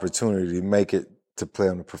an opportunity to make it to play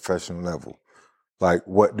on a professional level, like,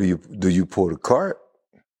 what do you pull the cart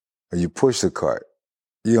or you push the cart?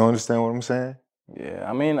 You understand what I'm saying? Yeah,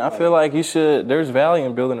 I mean, I feel like there's value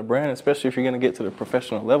in building a brand, especially if you're going to get to the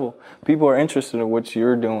professional level. People are interested in what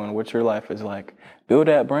you're doing, what your life is like. Build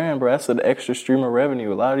that brand, bro. That's an extra stream of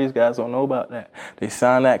revenue. A lot of these guys don't know about that. They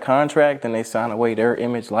sign that contract and they sign away their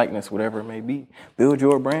image, likeness, whatever it may be. Build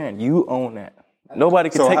your brand. You own that.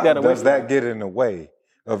 Nobody can take that away. Does that get in the way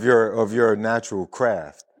of your natural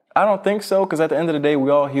craft? I don't think so, because at the end of the day, we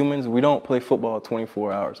all humans. We don't play football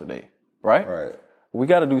 24 hours a day, right? Right. We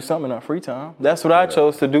got to do something in our free time. That's what I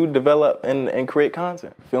chose to do, develop and create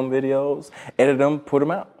content, film videos, edit them, put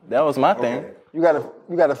them out. That was my thing. You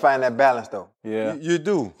gotta find that balance though. Yeah, you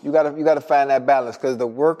do. You gotta find that balance because the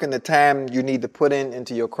work and the time you need to put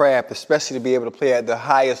into your craft, especially to be able to play at the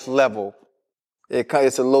highest level,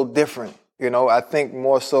 it's a little different. I think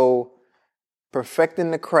more so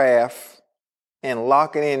perfecting the craft and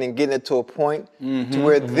locking in and getting it to a point to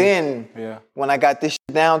where then, when I got this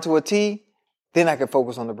shit down to a T, then I can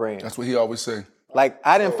focus on the brand. That's what he always say. Like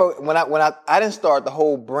I didn't I didn't start the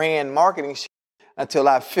whole brand marketing shit until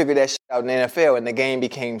I figured that shit out in the NFL and the game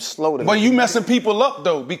became slow to me. But you messing people up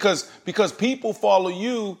though because people follow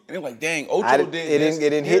you and they're like, dang, Ocho did this. It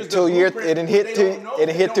didn't hit till year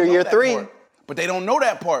 3. But they don't know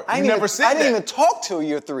that part. I didn't even talk till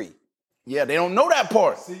year 3. Yeah, they don't know that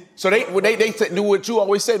part. So they do what you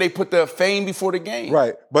always say. They put the fame before the game.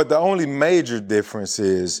 Right. But the only major difference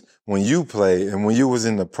is when you play and when you was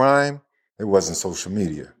in the prime, it wasn't social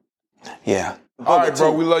media. Yeah. All right,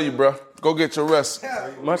 bro. We love you, bro. Go get your rest.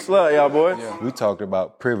 Much love, y'all boys. Yeah. We talked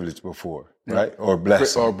about privilege before, right? Or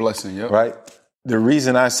blessing. Or blessing, yeah. Right? The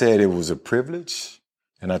reason I said it was a privilege,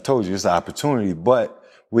 and I told you it's an opportunity, but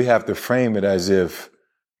we have to frame it as if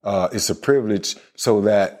it's a privilege so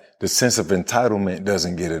that the sense of entitlement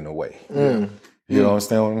doesn't get in the way. You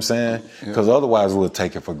understand what I'm saying? Because otherwise we'll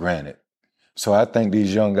take it for granted. So I think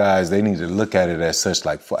these young guys, they need to look at it as such,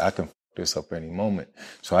 like, I can f this up any moment.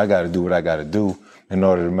 So I got to do what I got to do in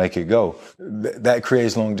order to make it go. That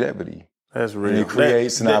creates longevity. That's real. And it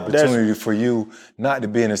creates an opportunity for you not to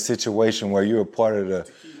be in a situation where you're a part of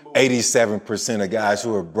the 87% of guys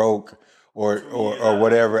who are broke or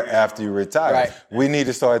whatever after you retire. Right. We need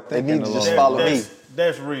to start thinking. They need to just follow me.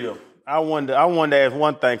 That's real. I wanted to ask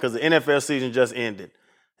one thing because the NFL season just ended.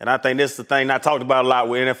 And I think this is the thing I talked about a lot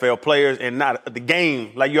with NFL players and not the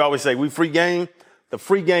game. Like you always say, we free game. The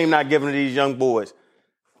free game not given to these young boys.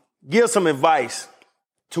 Give some advice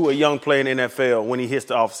to a young player in the NFL when he hits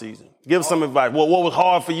the offseason. Give some advice. What was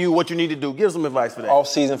hard for you? What you need to do? Give some advice for that.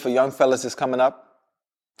 Off-season for young fellas is coming up.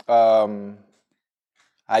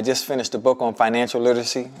 I just finished a book on financial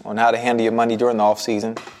literacy, on how to handle your money during the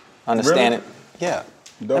off-season. Understand it. Yeah.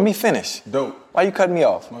 Dope. Let me finish. Dope. Why you cutting me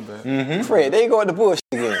off? My bad. Mm-hmm. Fred, there you go at the bullshit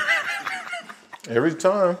again. Every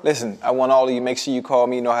time. Listen, I want all of you, make sure you call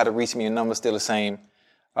me. You know how to reach me. Your number's still the same.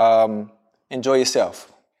 Enjoy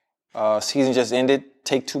yourself. Season just ended.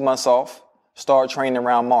 Take 2 months off. Start training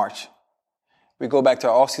around March. We go back to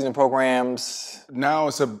our off-season programs. Now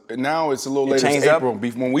it's a little later. It's April.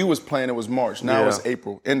 When we was playing, it was March. Now it's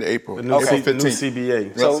April, end of April. April 15th. New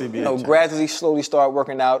CBA. So, CBA gradually, slowly start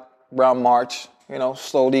working out around March.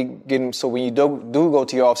 Slowly getting, so when you do go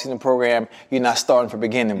to your off-season program, you're not starting from the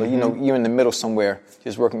beginning, but you're in the middle somewhere,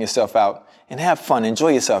 just working yourself out. And have fun, enjoy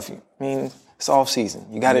yourself. I mean, it's off-season.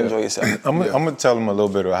 You got to enjoy yourself. I'm going to tell them a little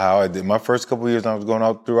bit of how I did. My first couple of years I was going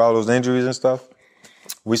out through all those injuries and stuff,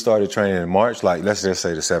 we started training in March, like let's just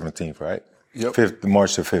say the 17th, right? Yep.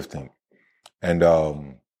 March the 15th. And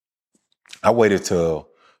I waited till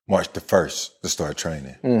March the 1st to start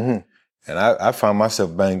training. Mm-hmm. And I found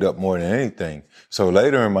myself banged up more than anything. So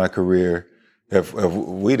later in my career, if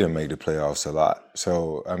we didn't make the playoffs a lot.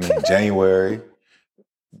 So, I mean, January,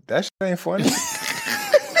 that shit ain't funny.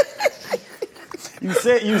 You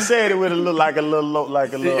said it with a little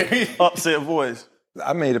upset voice.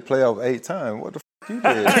 I made the playoff 8 times. What the f*** you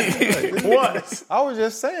did? What? I was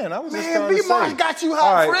just saying. I was just trying to say. B-Marsh got you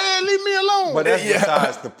hot, Fred. Leave me alone. But that's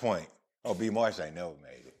besides the point. Oh, B-Marsh ain't never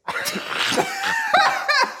made it.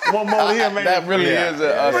 One more here, man. That really is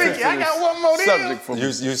a Freaky, I got one more subject for me.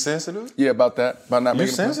 You sensitive? Yeah, about that. About not you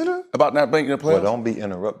making sensitive? About not making the playoffs. Well, don't be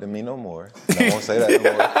interrupting me no more. I won't say that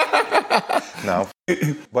no more. No.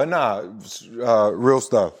 But real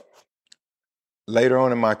stuff. Later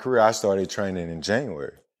on in my career, I started training in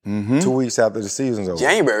January. Mm-hmm. 2 weeks after the season's over.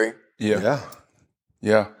 January? Yeah.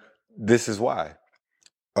 This is why.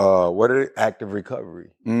 Active recovery.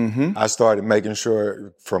 Mm-hmm. I started making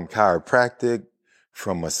sure from chiropractic,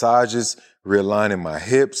 from massages, realigning my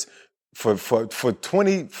hips. For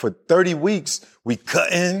 30 weeks, we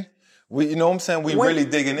cutting. You know what I'm saying? We really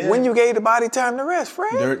digging in. When you gave the body time to rest,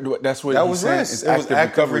 Fred? That's what that he's was saying. rest. It was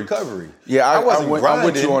active recovery. Yeah, I'm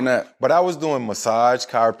with you on that. But I was doing massage,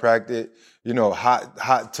 chiropractic,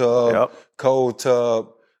 hot tub, cold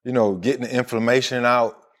tub, getting the inflammation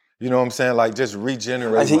out. You know what I'm saying? Like just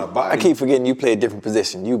regenerating my body. I keep forgetting you play a different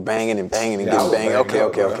position. You banging and banging and getting banging. Okay.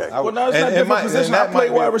 Well, no, it's not a different position. I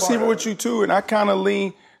play wide receiver with you too, and I kind of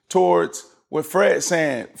lean towards what Fred's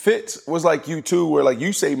saying. Fitz was like you too, where like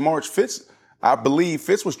you say March. I believe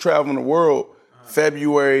Fitz was traveling the world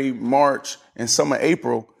February, March, and some of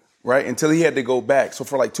April, right? Until he had to go back. So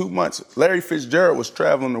for like 2 months, Larry Fitzgerald was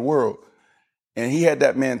traveling the world, and he had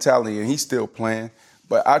that mentality, and he's still playing.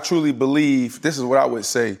 But I truly believe, this is what I would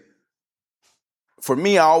say. For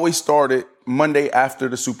me, I always started Monday after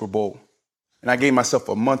the Super Bowl, and I gave myself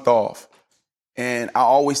a month off. And I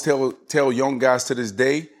always tell young guys to this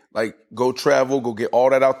day, like, go travel, go get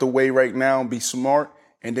all that out the way right now and be smart.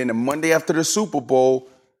 And then the Monday after the Super Bowl,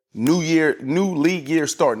 new league year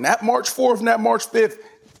starting. Not March 4th, not March 5th.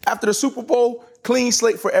 After the Super Bowl, clean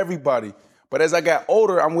slate for everybody. But as I got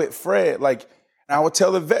older, I'm with Fred. Like, I would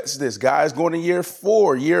tell the vets this. Guys going to year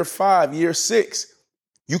 4, year 5, year 6.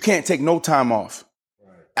 You can't take no time off.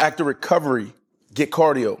 Active recovery, get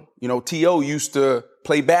cardio. T.O. used to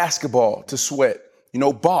play basketball to sweat.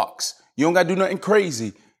 Box. You don't got to do nothing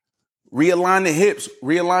crazy. Realign the hips,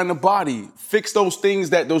 realign the body, fix those things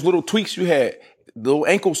those little tweaks you had, little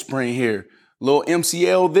ankle sprain here, little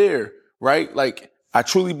MCL there, right? Like, I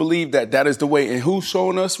truly believe that is the way. And who's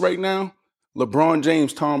showing us right now? LeBron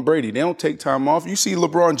James, Tom Brady. They don't take time off. You see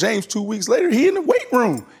LeBron James 2 weeks later, he in the weight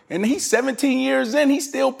room. And he's 17 years in, he's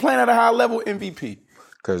still playing at a high level MVP.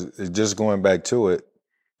 Because just going back to it,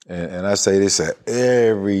 and I say this at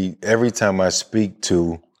every time I speak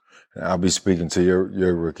to, and I'll be speaking to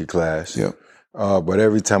your rookie class. Yep. But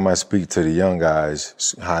every time I speak to the young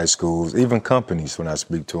guys, high schools, even companies when I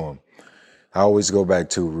speak to them, I always go back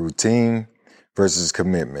to routine versus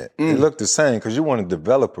commitment. They look the same because you want to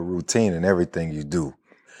develop a routine in everything you do.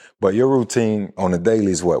 But your routine on the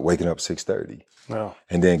daily is what? Waking up 6:30. Yeah.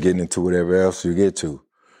 And then getting into whatever else you get to.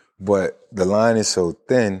 But the line is so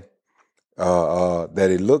thin that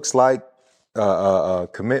it looks like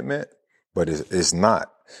commitment, but it's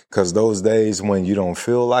not. Because those days when you don't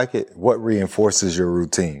feel like it, what reinforces your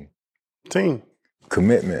routine? Team.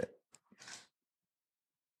 Commitment.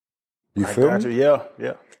 You feel me?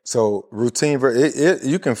 Yeah. So routine,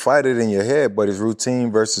 you can fight it in your head, but it's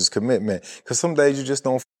routine versus commitment. Because some days you just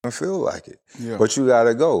don't feel like it, but you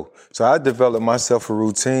gotta go. So I developed myself a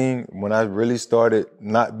routine when I really started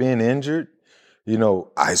not being injured. You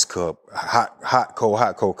know, ice cup, hot,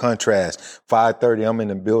 cold contrast. 5:30, I'm in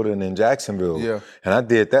the building in Jacksonville. Yeah. And I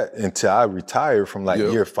did that until I retired from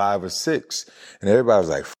year 5 or 6. And everybody was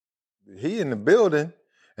like, he in the building,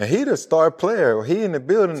 and he the star player. He in the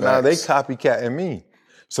building. Facts. Now they copycatting me.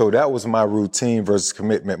 So that was my routine versus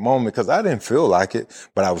commitment moment because I didn't feel like it,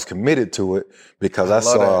 but I was committed to it because I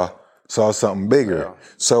saw something bigger. Yeah.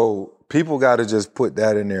 So people got to just put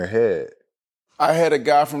that in their head. I had a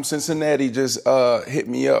guy from Cincinnati just hit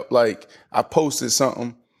me up. Like, I posted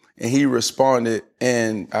something, and he responded,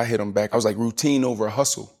 and I hit him back. I was like, routine over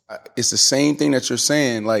hustle. It's the same thing that you're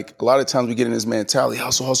saying. Like, a lot of times we get in this mentality,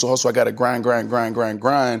 hustle. I got to grind.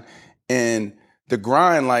 And the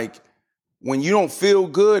grind, like, when you don't feel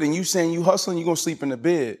good and you saying you hustling, you're going to sleep in the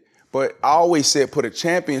bed. But I always said put a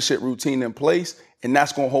championship routine in place, and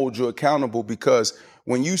that's going to hold you accountable because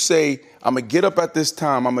when you say, I'm going to get up at this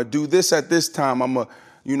time, I'm going to do this at this time, I'm going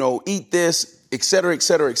to, eat this, et cetera,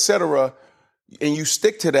 and you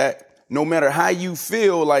stick to that, no matter how you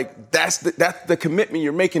feel, like that's the commitment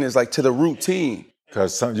you're making is like to the routine.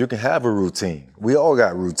 Because you can have a routine. We all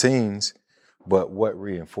got routines, but what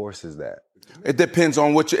reinforces that? It depends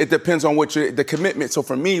on the commitment. So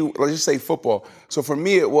for me, let's just say football. So for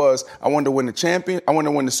me, it was, I wanted to win I wanted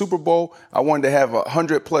to win the Super Bowl. I wanted to have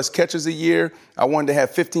 100 plus catches a year. I wanted to have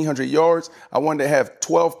 1,500 yards. I wanted to have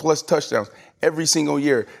 12 plus touchdowns every single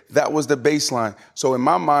year. That was the baseline. So in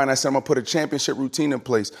my mind, I said, I'm going to put a championship routine in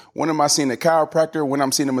place. When am I seeing a chiropractor? When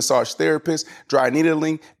I'm seeing a massage therapist, dry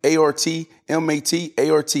needling, ART, MAT,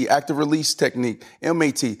 ART, active release technique,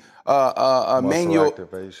 MAT, manual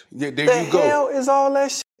activation. Yeah, there the you go. The hell is all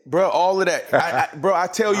that shit? Bro, all of that. I'll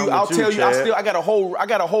tell you, I got a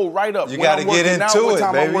whole write-up. You got to get into it,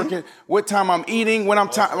 baby. I'm working, what time I'm eating, when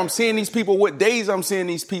I'm seeing these people, what days I'm seeing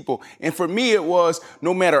these people. And for me, it was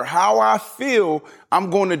no matter how I feel, I'm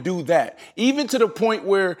going to do that. Even to the point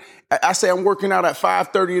where I say I'm working out at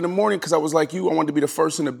 5:30 in the morning because I was like you, I wanted to be the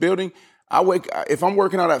first in the building. If I'm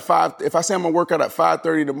working out at 5, if I say I'm going to work out at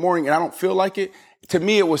 5:30 in the morning and I don't feel like it, to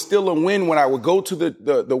me, it was still a win when I would go to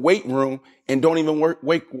the weight room and don't even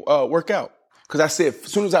work out. Because I said,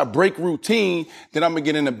 as soon as I break routine, then I'm going to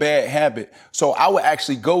get in a bad habit. So I would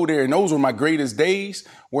actually go there, and those were my greatest days,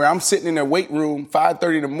 where I'm sitting in the weight room,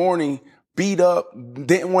 5:30 in the morning, beat up,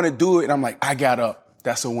 didn't want to do it, and I'm like, I got up.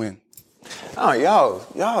 That's a win. Oh,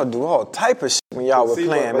 y'all do all type of shit when y'all were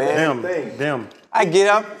playing, man. Them. I get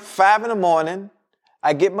up 5 in the morning,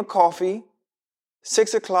 I get my coffee,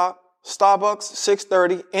 6 o'clock, Starbucks,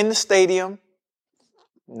 6:30, in the stadium.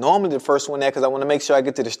 Normally the first one there because I want to make sure I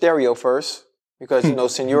get to the stereo first because,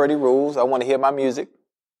 seniority rules. I want to hear my music.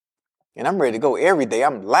 And I'm ready to go every day.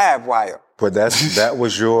 I'm live wire. But that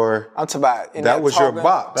was your... I'm talking about... That was your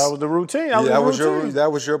box. That was the routine. That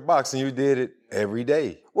was your box, and you did it every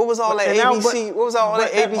day. What was all that ABC? What was all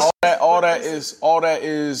that ABC? All that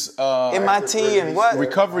is MIT and what?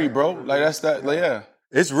 Recovery, bro. Like that's that. Like, yeah.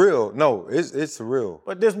 It's real. No, it's real.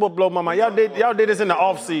 But this what blow my mind. Y'all did this in the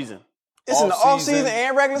off season. It's in the off season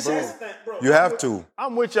and regular season. You have to.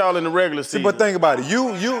 I'm with y'all in the regular season. But think about it.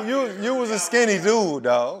 You was a skinny dude,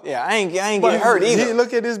 dog. Yeah, I ain't getting hurt either.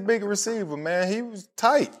 Look at this big receiver, man. He was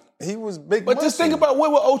tight. He was big. But just think about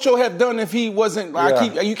what would Ocho have done if he wasn't.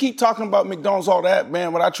 You keep talking about McDonald's, all that,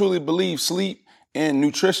 man. But I truly believe sleep and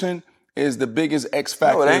nutrition is the biggest X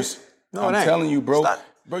factors. No, I'm telling you, bro.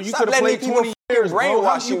 Bro, you could have played 20 years,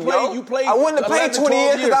 bro. You played. I wouldn't have played 20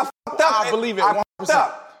 years because I fucked up. I believe it. I fucked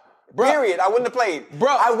up. Bro, period. I wouldn't have played. Bro,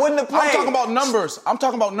 I wouldn't have played. I'm talking about numbers.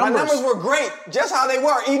 My numbers were great, just how they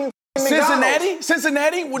were. Eating McDonald's.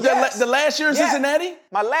 Cincinnati? Yes. The last year in Cincinnati?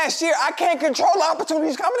 My last year, I can't control the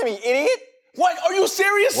opportunities coming to me, idiot. What? Are you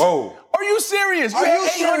serious? Whoa. Are you serious? You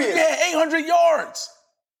had 800 yards.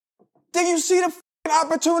 Did you see the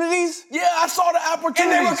opportunities? Yeah, I saw the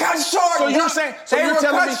opportunities. And they were cut short. So you're saying So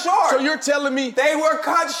you're telling me they were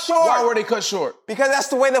cut short. Why were they cut short? Because that's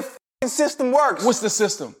the way the system works. What's the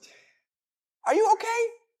system? Are you okay?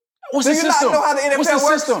 What's the system? Do you not know how the NFL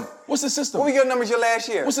works? What's the system? What were your numbers your last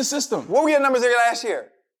year? What's the system? What were your numbers your last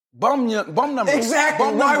year? Bum numbers.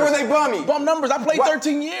 Exactly. Why were they bummy? Bum numbers. I played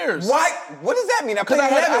 13 years. Why? What does that mean? I played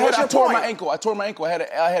 11. I tore my ankle.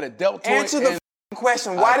 I had a deltoid. Answer the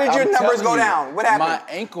question. Why did your numbers go down? What happened? My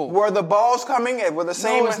ankle. Were the balls coming? Were the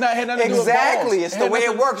same? No, it's not. Had nothing to do with exactly. balls. It's the way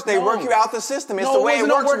it works. They work you out the system. It's the way it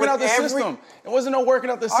works with every. It wasn't no working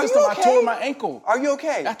out the system. Okay? I tore my ankle. Are you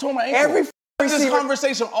okay? I tore my ankle. This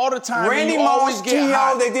conversation all the time. Randy Moss,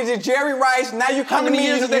 T.O., they did it. Jerry Rice. Now you come to me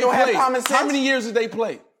and you don't have common sense. How many years did they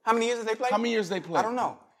play? How many years did they play? How many years did they play? I don't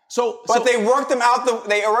know. But they worked them out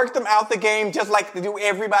the game just like they do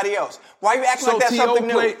everybody else. Why are you acting like that's something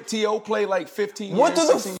new? T.O. played like 15 years. What do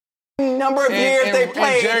the number of years they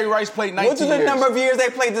played? And Jerry Rice played 19 years. What do the number of years they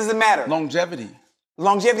played? Does it matter? Longevity.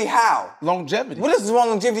 Longevity how? Longevity. What does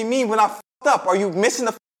longevity mean when I f***ed up? Are you missing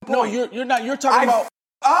the point? No, you're not. You're talking about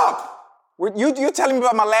up. You're telling me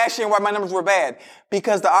about my last year and why my numbers were bad.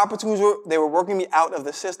 Because the opportunities they were working me out of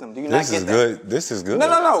the system. Do you not get that? This is good.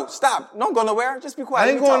 No. Stop. Don't go nowhere. Just be quiet.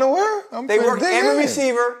 I ain't going nowhere. They worked every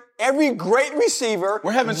receiver, every great receiver.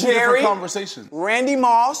 We're having two different conversations. Randy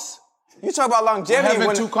Moss. You talk about longevity. We're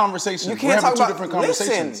having two conversations. You can't talk about different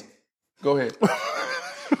conversations. Listen. Go ahead.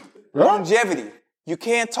 Longevity. You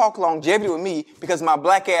can't talk longevity with me because my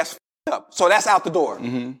black ass f***ed up. So that's out the door.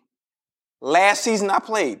 Mm-hmm. Last season I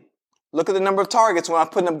played. Look at the number of targets when I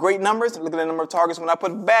put up great numbers. Look at the number of targets when I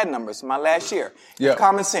put bad numbers. My last year. Yeah.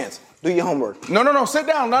 Common sense. Do your homework. No. Sit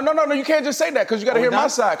down. No. You can't just say that because you got to hear my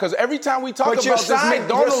side. Because every time we talk about this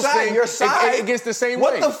McDonald's thing, it gets the same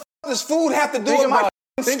way. What the f*** does food have to do with my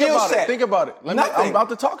skill set? Think about it. I'm about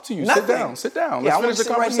to talk to you. Nothing. Sit down. Let's finish the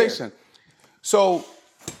conversation. Right, so,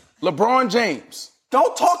 LeBron James.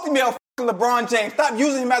 Don't talk to me about LeBron James. Stop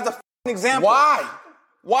using him as a example.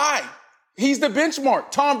 Why? He's the benchmark.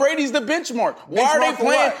 Tom Brady's the benchmark. Why are they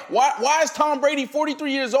playing? Why is Tom Brady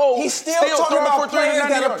 43 years old? He's still talking about players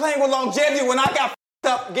that are playing with longevity when I got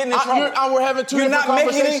up getting in trouble. We're having two different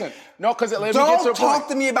conversations. No, because let me get to a point. Don't talk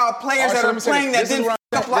to me about players that are playing that didn't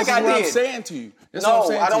up like I did. This is what I'm saying to you. No,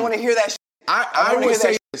 I don't want to hear that shit.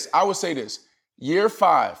 I would say this. Year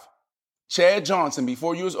 5, Chad Johnson,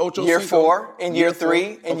 before you was Ocho Year Cinco. 4, and year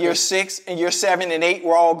 3, and year 6, and year 7, and 8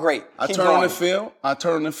 were all great. I turn on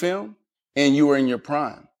the film, and you were in your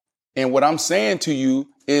prime. And what I'm saying to you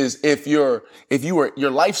is if your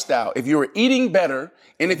lifestyle, if you were eating better,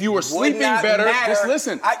 and if you were sleeping better, just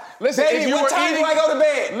listen. Listen, baby, if you what time do I go to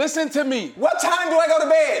bed? Listen to me. What time do I go to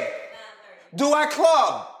bed? Do I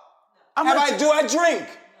club? Do I drink?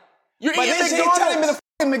 You're but eating this McDonald's. telling me the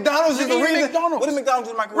f***ing McDonald's is the reason. McDonald's. What did McDonald's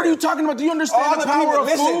do in my career? What are you talking about? Do you understand the power of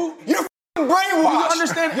food? You're f***ing brainwashed. Do you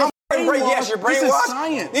understand how brainwashed? Yes, you're brainwashed. This is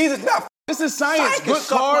science. This is science. Good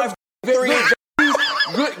carbs.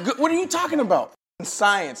 Good. What are you talking about?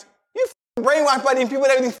 Science. You f***ing brainwashed by these people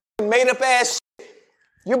that are f***ing made up ass shit.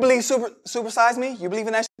 You believe Supersize Me? You believe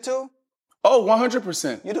in that shit too? Oh,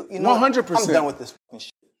 100%. You know 100%. I'm done with this f***ing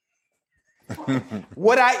shit.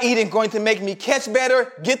 What I eat is going to make me catch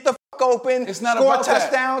better, get the f*** open, it's not score about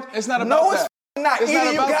touchdowns. That. It's not about no, that. It's not. It's Either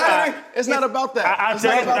not you about got that. It's not about that. It's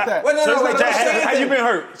not about that. Wait, Chad, have you been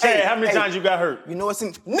hurt? Chad, how many times you got hurt? You know what's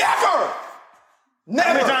in... Never!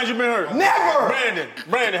 How many times you been hurt? Never!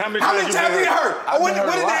 Brandon, how many times you been hurt? How many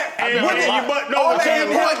times you been hurt? What did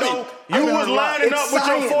that... You was lining up with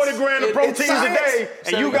your 40 grand of proteins a day,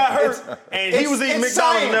 and you got hurt, and he was eating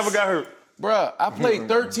McDonald's and never got hurt. Bruh, I played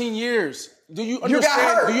 13 years. Do you understand? You got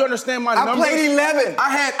hurt. Do you understand my numbers? I played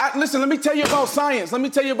 11. Listen, let me tell you about science. Tell me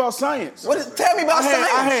about science. Tell me about science.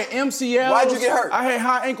 I had MCLs. Why'd you get hurt? I had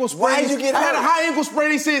high ankle sprain. Why'd you get hurt? I had a high ankle sprain.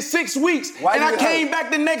 They said 6 weeks. And I came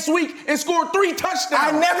back the next week and scored 3 touchdowns.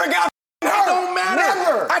 I never got hurt. It don't matter.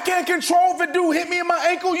 Never. I can't control if a dude hit me in my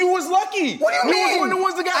ankle. You was lucky. What do you mean? You was one of the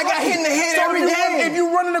ones that got I got hit in the head every game. If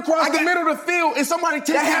you running across the middle of the field and somebody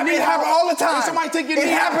take your knee It happened all the time. And somebody take your knee It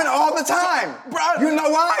happened all the time. Bro, you know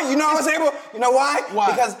why? You know I was able? You know why?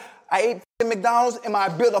 Why? Because I ate McDonald's and I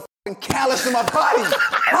built a f***ing callus in my body. I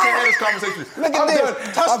can't have this conversation. Look at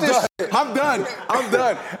this. Touch this. I'm done.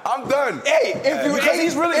 Hey,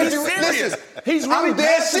 He's really serious. He's really I'm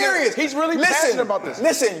dead serious. He's really passionate about this.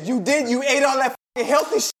 Listen, you ate all that f***ing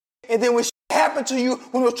healthy shit, and then when shit happened to you,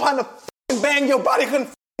 when you were trying to f***ing bang your body, couldn't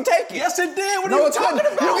f***ing take it. Yes, it did. What are you talking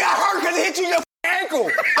about? You got hurt because it hit you in your ankle.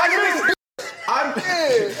 I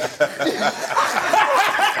did.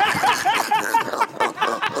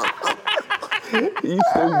 You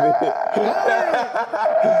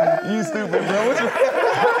stupid, bro.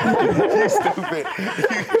 You stupid.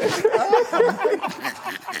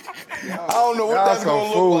 I don't know what that's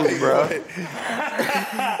gonna look like, bro.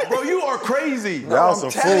 Bro, you are crazy. Y'all some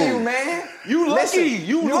fools. I'm telling you, man. You lucky.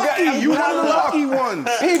 You lucky. You one of the lucky ones.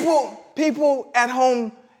 People at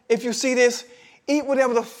home, if you see this, Eat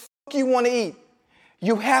whatever the fuck you want to eat.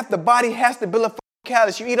 The body has to build up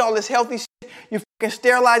calories. You eat all this healthy shit, you fucking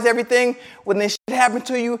sterilize everything. When this shit happens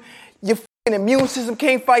to you, your fucking immune system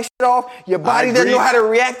can't fight shit off. Your body doesn't know how to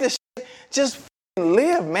react to shit. Just fucking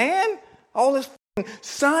live, man. All this fucking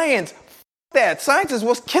science. That. Science is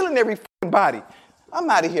what's killing every fucking body. I'm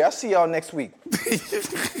out of here. I'll see y'all next week.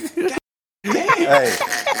 Hey,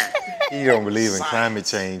 he don't believe in climate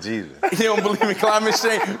change either. He don't believe in climate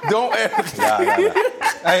change? Don't ever.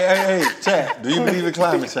 Hey, chat, do you believe in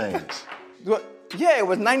climate change? What? Yeah, it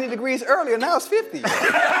was 90 degrees earlier, now it's 50. So,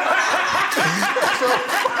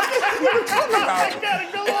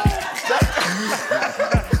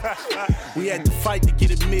 we had to fight to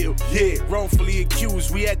get a meal. Yeah, wrongfully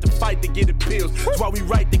accused. We had to fight to get a pills. That's why we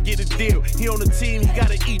right to get a deal. He on the team, he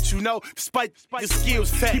gotta eat, you know. Despite your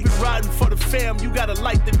skills, keep it riding for the fam. You gotta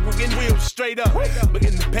light the wheels straight up. But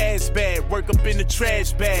in the past bag, work up in the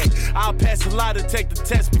trash bag. I'll pass a lot to take the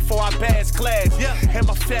test before I pass class. Yeah, and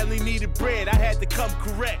my family needed bread. I had to come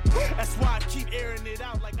correct. That's why I keep airing it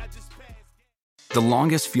out like I just passed. The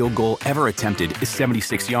longest field goal ever attempted is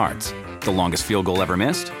 76 yards. The longest field goal ever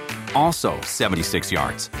missed? Also 76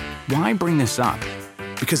 yards. Why bring this up?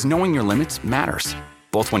 Because knowing your limits matters,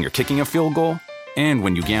 both when you're kicking a field goal and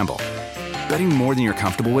when you gamble. Betting more than you're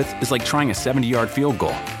comfortable with is like trying a 70-yard field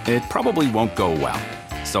goal. It probably won't go well.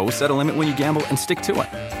 So set a limit when you gamble and stick to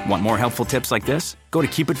it. Want more helpful tips like this? Go to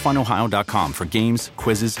keepitfunohio.com for games,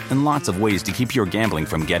 quizzes, and lots of ways to keep your gambling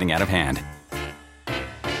from getting out of hand.